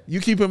 yeah,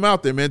 you keep him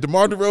out there, man.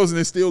 DeMar DeRozan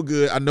is still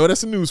good. I know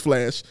that's a news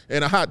flash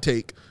and a hot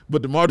take,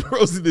 but DeMar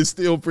DeRozan is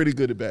still pretty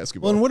good at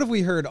basketball. Well, and what have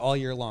we heard all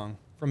year long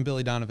from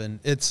Billy Donovan?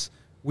 It's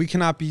we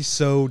cannot be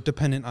so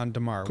dependent on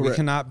DeMar. Correct. We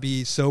cannot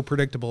be so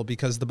predictable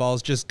because the ball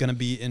is just going to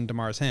be in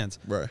DeMar's hands.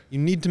 Right. You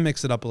need to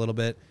mix it up a little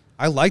bit.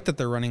 I like that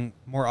they're running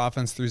more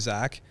offense through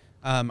Zach.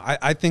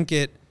 I think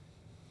it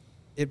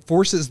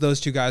forces those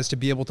two guys to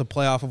be able to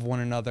play off of one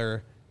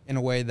another in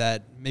a way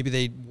that maybe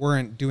they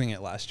weren't doing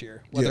it last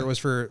year, whether it was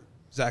for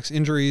Zach's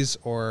injuries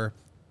or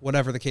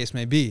whatever the case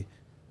may be.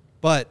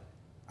 But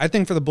I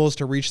think for the Bulls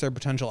to reach their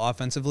potential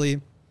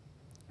offensively,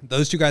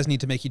 those two guys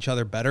need to make each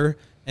other better.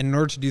 And in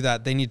order to do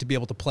that, they need to be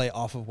able to play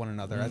off of one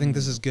another. I think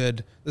this is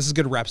good. This is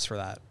good reps for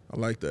that. I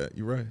like that.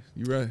 You're right.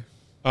 You're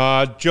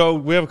right. Joe,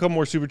 we have a couple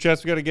more super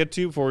chats we got to get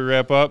to before we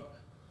wrap up.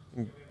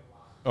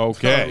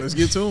 Okay. Let's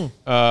get to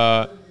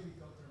them.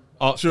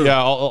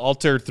 I'll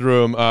tear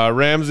through them.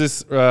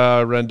 Ramses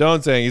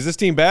Rendon saying, is this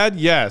team bad?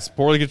 Yes.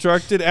 Poorly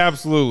constructed?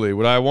 Absolutely.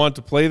 Would I want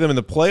to play them in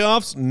the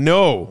playoffs?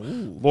 No.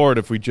 Ooh. Lord,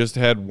 if we just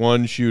had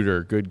one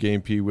shooter. Good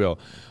game, P. Will.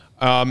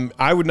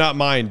 I would not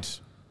mind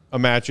a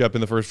matchup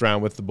in the first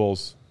round with the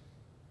Bulls.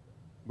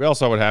 We all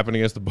saw what happened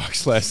against the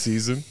Bucks last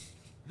season.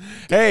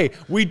 Hey,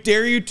 we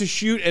dare you to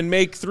shoot and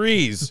make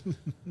threes.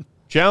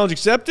 Challenge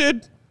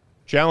accepted.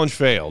 Challenge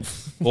failed.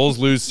 Bulls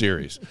lose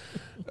series.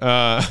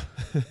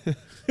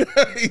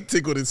 He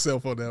tickled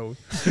himself on that one.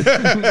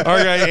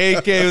 Our guy AK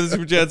with the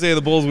super chat saying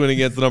the Bulls win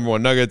against the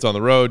 #1 Nuggets on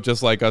the road,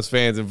 just like us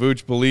fans and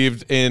Vooch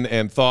believed in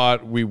and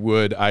thought we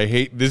would. I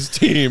hate this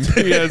team.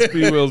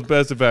 PSP Will's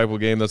best impactful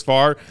game thus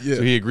far. Yeah.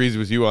 So he agrees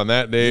with you on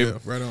that, Dave. Yeah,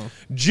 right on.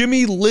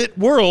 Jimmy Lit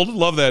World,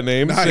 love that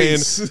name,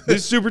 nice. Saying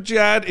this super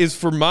chat is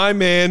for my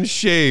man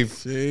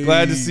Shafe.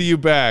 Glad to see you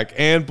back.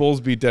 And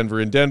Bulls beat Denver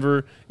in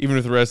Denver, even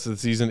if the rest of the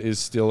season is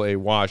still a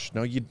wash.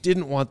 No, you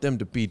didn't want them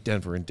to beat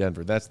Denver in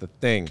Denver. That's the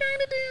thing.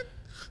 Kind of did.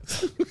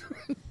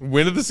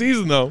 Win of the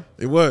season, though.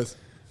 It was.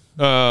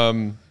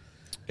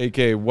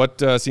 AK,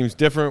 what seems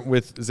different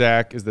with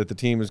Zach is that the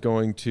team is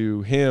going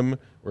to him,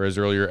 whereas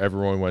earlier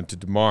everyone went to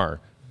DeMar.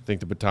 I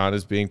think the baton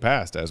is being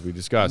passed, as we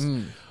discussed.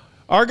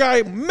 Our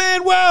guy,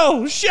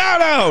 Manuel,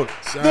 shout out.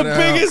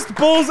 Biggest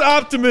Bulls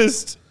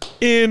optimist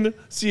in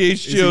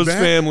CHGO's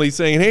family,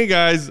 saying, hey,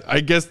 guys, I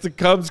guess the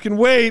Cubs can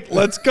wait.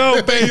 Let's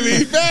go,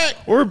 baby.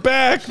 We're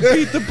back.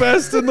 Beat the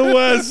best in the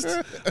West.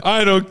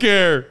 I don't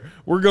care.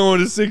 We're going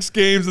to 6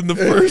 games in the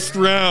first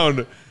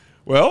round.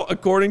 Well,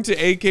 according to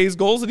AK's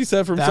goals that he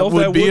set for himself,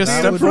 that would be a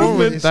step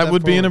improvement. That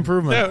would be an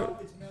improvement. Yeah.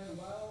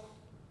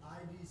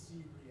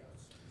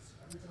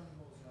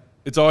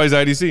 It's always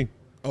IDC,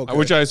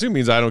 which I assume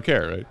means I don't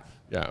care, right?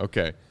 Yeah,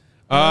 okay.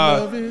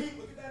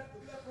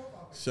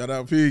 Shout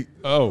out, Pete.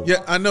 Oh.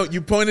 Yeah, I know.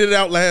 You pointed it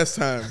out last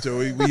time,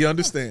 Joey. We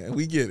understand.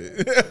 We get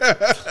it.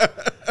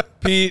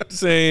 Pete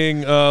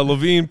saying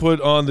Levine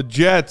put on the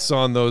Jets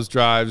on those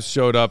drives,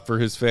 showed up for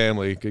his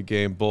family. Good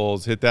game,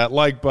 Bulls. Hit that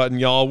like button,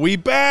 y'all. We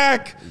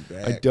back.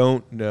 I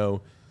don't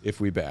know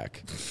if we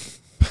back.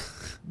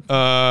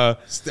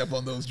 Step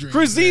on those dreams.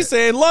 Chris Z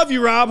saying, love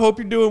you, Rob. Hope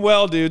you're doing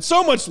well, dude.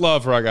 So much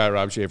love for our guy,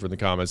 Rob Schaefer, in the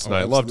comments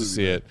tonight. Love to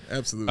see it.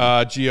 Absolutely.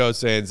 Gio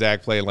saying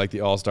Zach playing like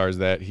the all-stars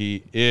that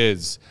he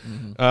is.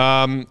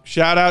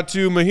 Shout out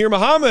to Mahir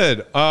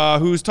Muhammad,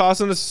 who's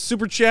tossing a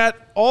super chat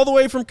all the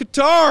way from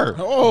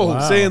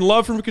Qatar. Saying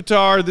love from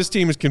Qatar. This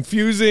team is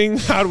confusing.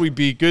 How do we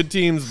beat good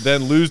teams,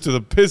 then lose to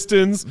the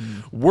Pistons?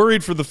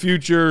 Worried for the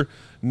future.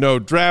 No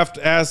draft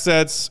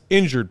assets,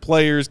 injured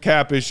players,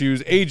 cap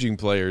issues, aging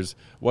players.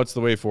 What's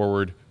the way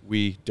forward?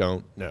 We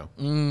don't know.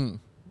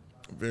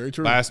 Very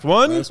true. Last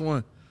one.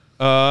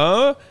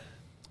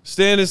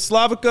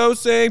 Stanislavico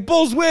saying,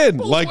 Bulls win.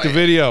 Like the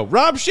video.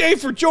 Rob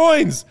Schaefer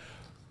joins.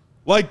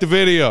 Like the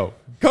video.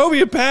 Kobe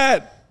and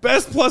Pat,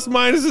 best plus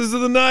minuses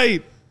of the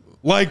night.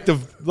 Like the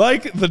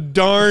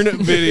darn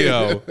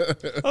video.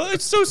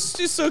 It's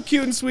just so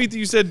cute and sweet that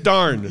you said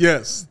darn.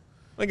 Yes.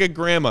 Like a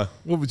grandma.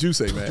 What would you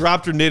say, man?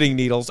 Dropped her knitting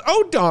needles.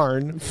 Oh,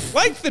 darn.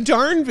 Like the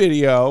darn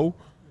video.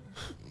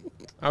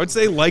 I would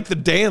say like the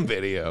damn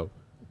video.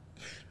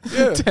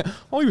 Yeah.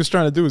 All he was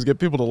trying to do was get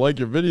people to like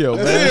your video,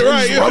 man. That's it,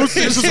 right?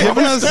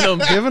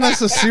 Giving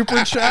us a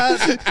super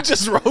chat.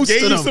 Just roasting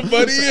Gave you him. some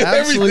money and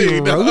Absolutely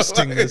everything.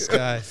 roasting this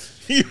guy.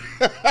 You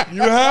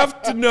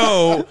have to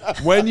know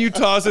when you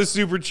toss us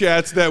super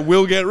chats that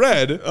will get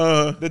read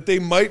that they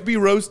might be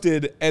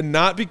roasted, and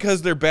not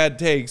because they're bad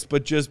takes,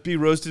 but just be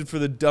roasted for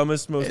the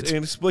dumbest, most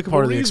inexplicable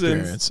Part of the reasons.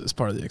 experience. It's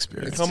part of the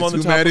experience. Come on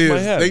the top of my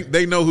head.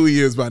 They know who he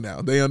is by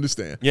now. They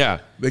understand. Yeah.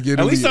 They get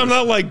At who least he I'm is.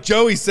 not like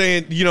Joey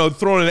saying,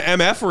 throwing an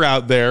MFer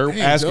out there,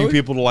 asking Joey.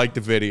 people to like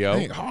the video.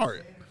 Ain't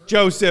hard.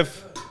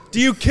 Joseph,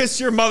 do you kiss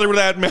your mother with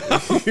that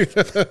mouth?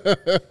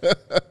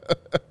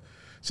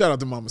 Shout out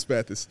to Mama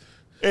Spathis.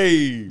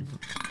 Hey.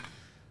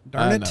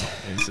 Darn it.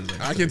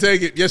 I can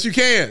take it. Yes, you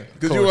can.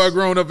 Because you are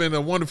grown up and a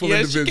wonderful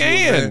individual.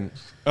 Yes, you can.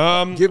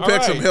 Man. Give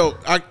Peck all some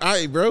right.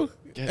 help. Bro.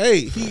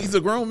 Hey, he's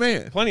a grown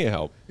man. Plenty of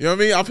help. You know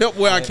what I mean? I've helped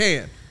where I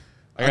can.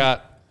 I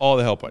got all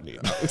the help I need.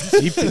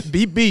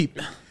 Beep, beep.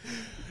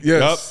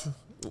 Yes.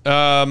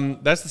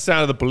 Yep. That's the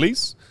sound of the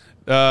police.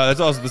 That's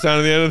also the sound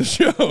of the end of the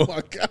show. Oh,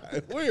 my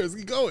God. Where is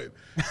he going?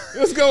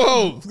 Let's go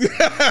home.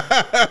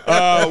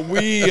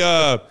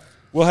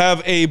 We'll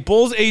have a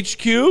Bulls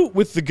HQ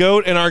with the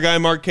GOAT and our guy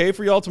Mark K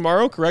for y'all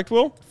tomorrow. Correct,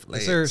 Will?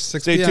 Yes, sir.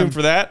 6 Stay p.m. tuned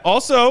for that.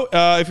 Also,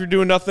 if you're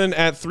doing nothing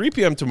at 3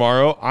 p.m.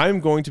 tomorrow, I'm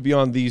going to be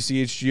on the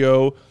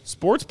CHGO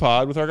Sports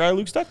Pod with our guy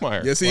Luke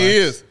Stuckmeyer. Yes, he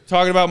is.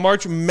 talking about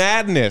March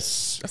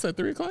Madness. That's at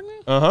 3 o'clock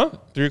now?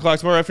 3 o'clock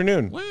tomorrow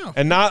afternoon. Wow.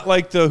 And not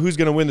like the who's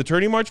going to win the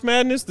tourney March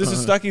Madness. This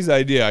is Stucky's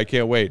idea. I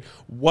can't wait.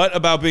 What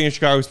about being a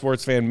Chicago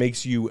sports fan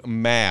makes you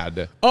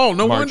mad? Oh,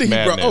 no March wonder he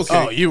brought. Madness?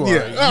 Okay. Oh, you are.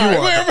 Yeah. You All right,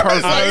 are well, the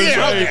perfect.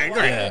 okay,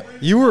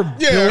 great. You were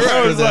built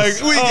I for was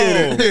this. like, We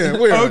get it. Yeah,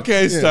 we're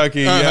okay,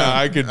 Stucky. Yeah,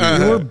 I could do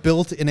You were that.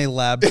 built in a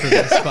lab for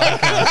this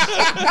podcast.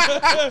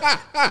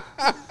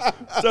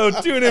 So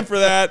tune in for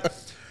that.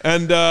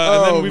 And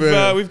then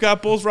man. we've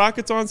got Bulls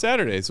Rockets on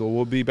Saturday, so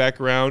we'll be back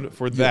around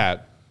for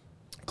that.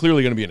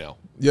 Clearly going to be an L.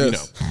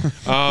 Yes.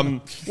 You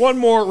know. One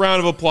more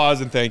round of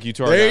applause and thank you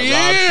to our There guy, he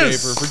Rob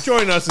is. Schaefer, for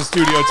joining us in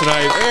studio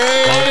tonight.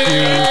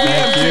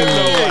 Thank you.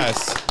 No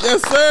less.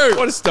 Yes, sir.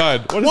 What a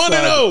stud. What a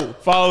 1-0.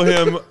 Follow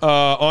him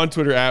on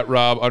Twitter at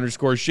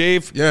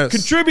Rob_Schaefer. Yes.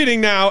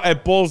 Contributing now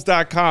at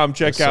Bulls.com.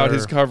 Check Yes, out sir.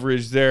 his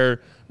coverage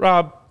there.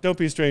 Rob, don't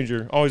be a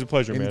stranger. Always a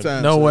pleasure, man.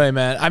 Anytime. No sir. way,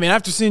 man. I mean,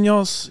 after seeing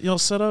y'all's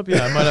setup,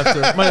 yeah, I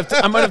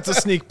might have to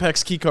sneak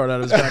Peck's key card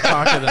out of his back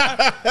pocket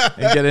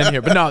and get in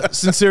here. But no,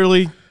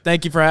 sincerely,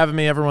 thank you for having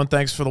me, everyone.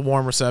 Thanks for the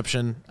warm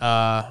reception.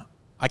 I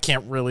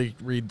can't really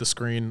read the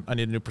screen. I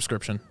need a new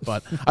prescription,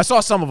 but I saw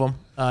some of them,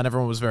 and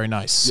everyone was very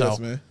nice. Yes,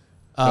 So, man.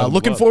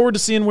 looking forward to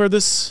seeing where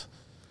this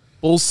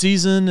Bulls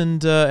season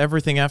and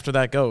everything after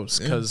that goes,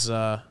 because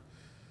no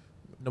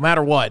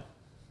matter what,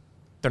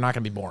 they're not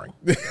going to be boring.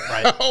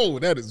 Right? Oh,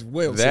 that is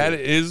well That said.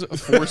 is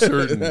for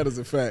certain. That is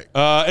a fact.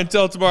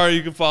 Until tomorrow,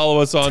 you can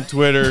follow us on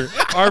Twitter.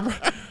 Our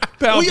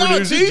pal We on,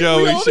 producer G. We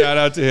Joey, on it. shout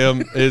out to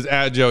him, is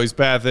at Joey's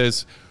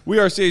Pathis. We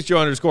are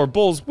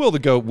CHGO_Bulls, Will the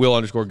Goat,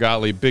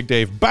 Will_Gottlieb, Big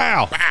Dave,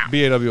 Bow,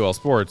 BAWL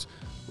Sports.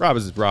 Rob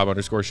is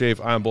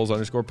Rob_Schaefer. I'm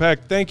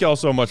Bulls_Peck. Thank y'all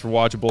so much for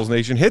watching Bulls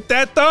Nation. Hit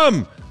that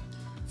thumb.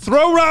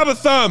 Throw Rob a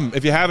thumb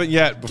if you haven't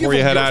yet before Give you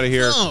him head your out of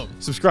here. thumb.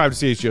 Subscribe to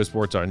CHGO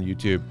Sports on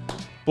YouTube.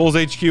 Bulls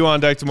HQ on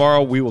deck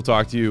tomorrow. We will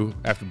talk to you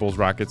after Bulls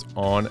Rockets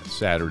on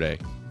Saturday.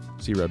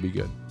 See you, Rob. Be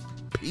good.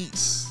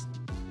 Peace.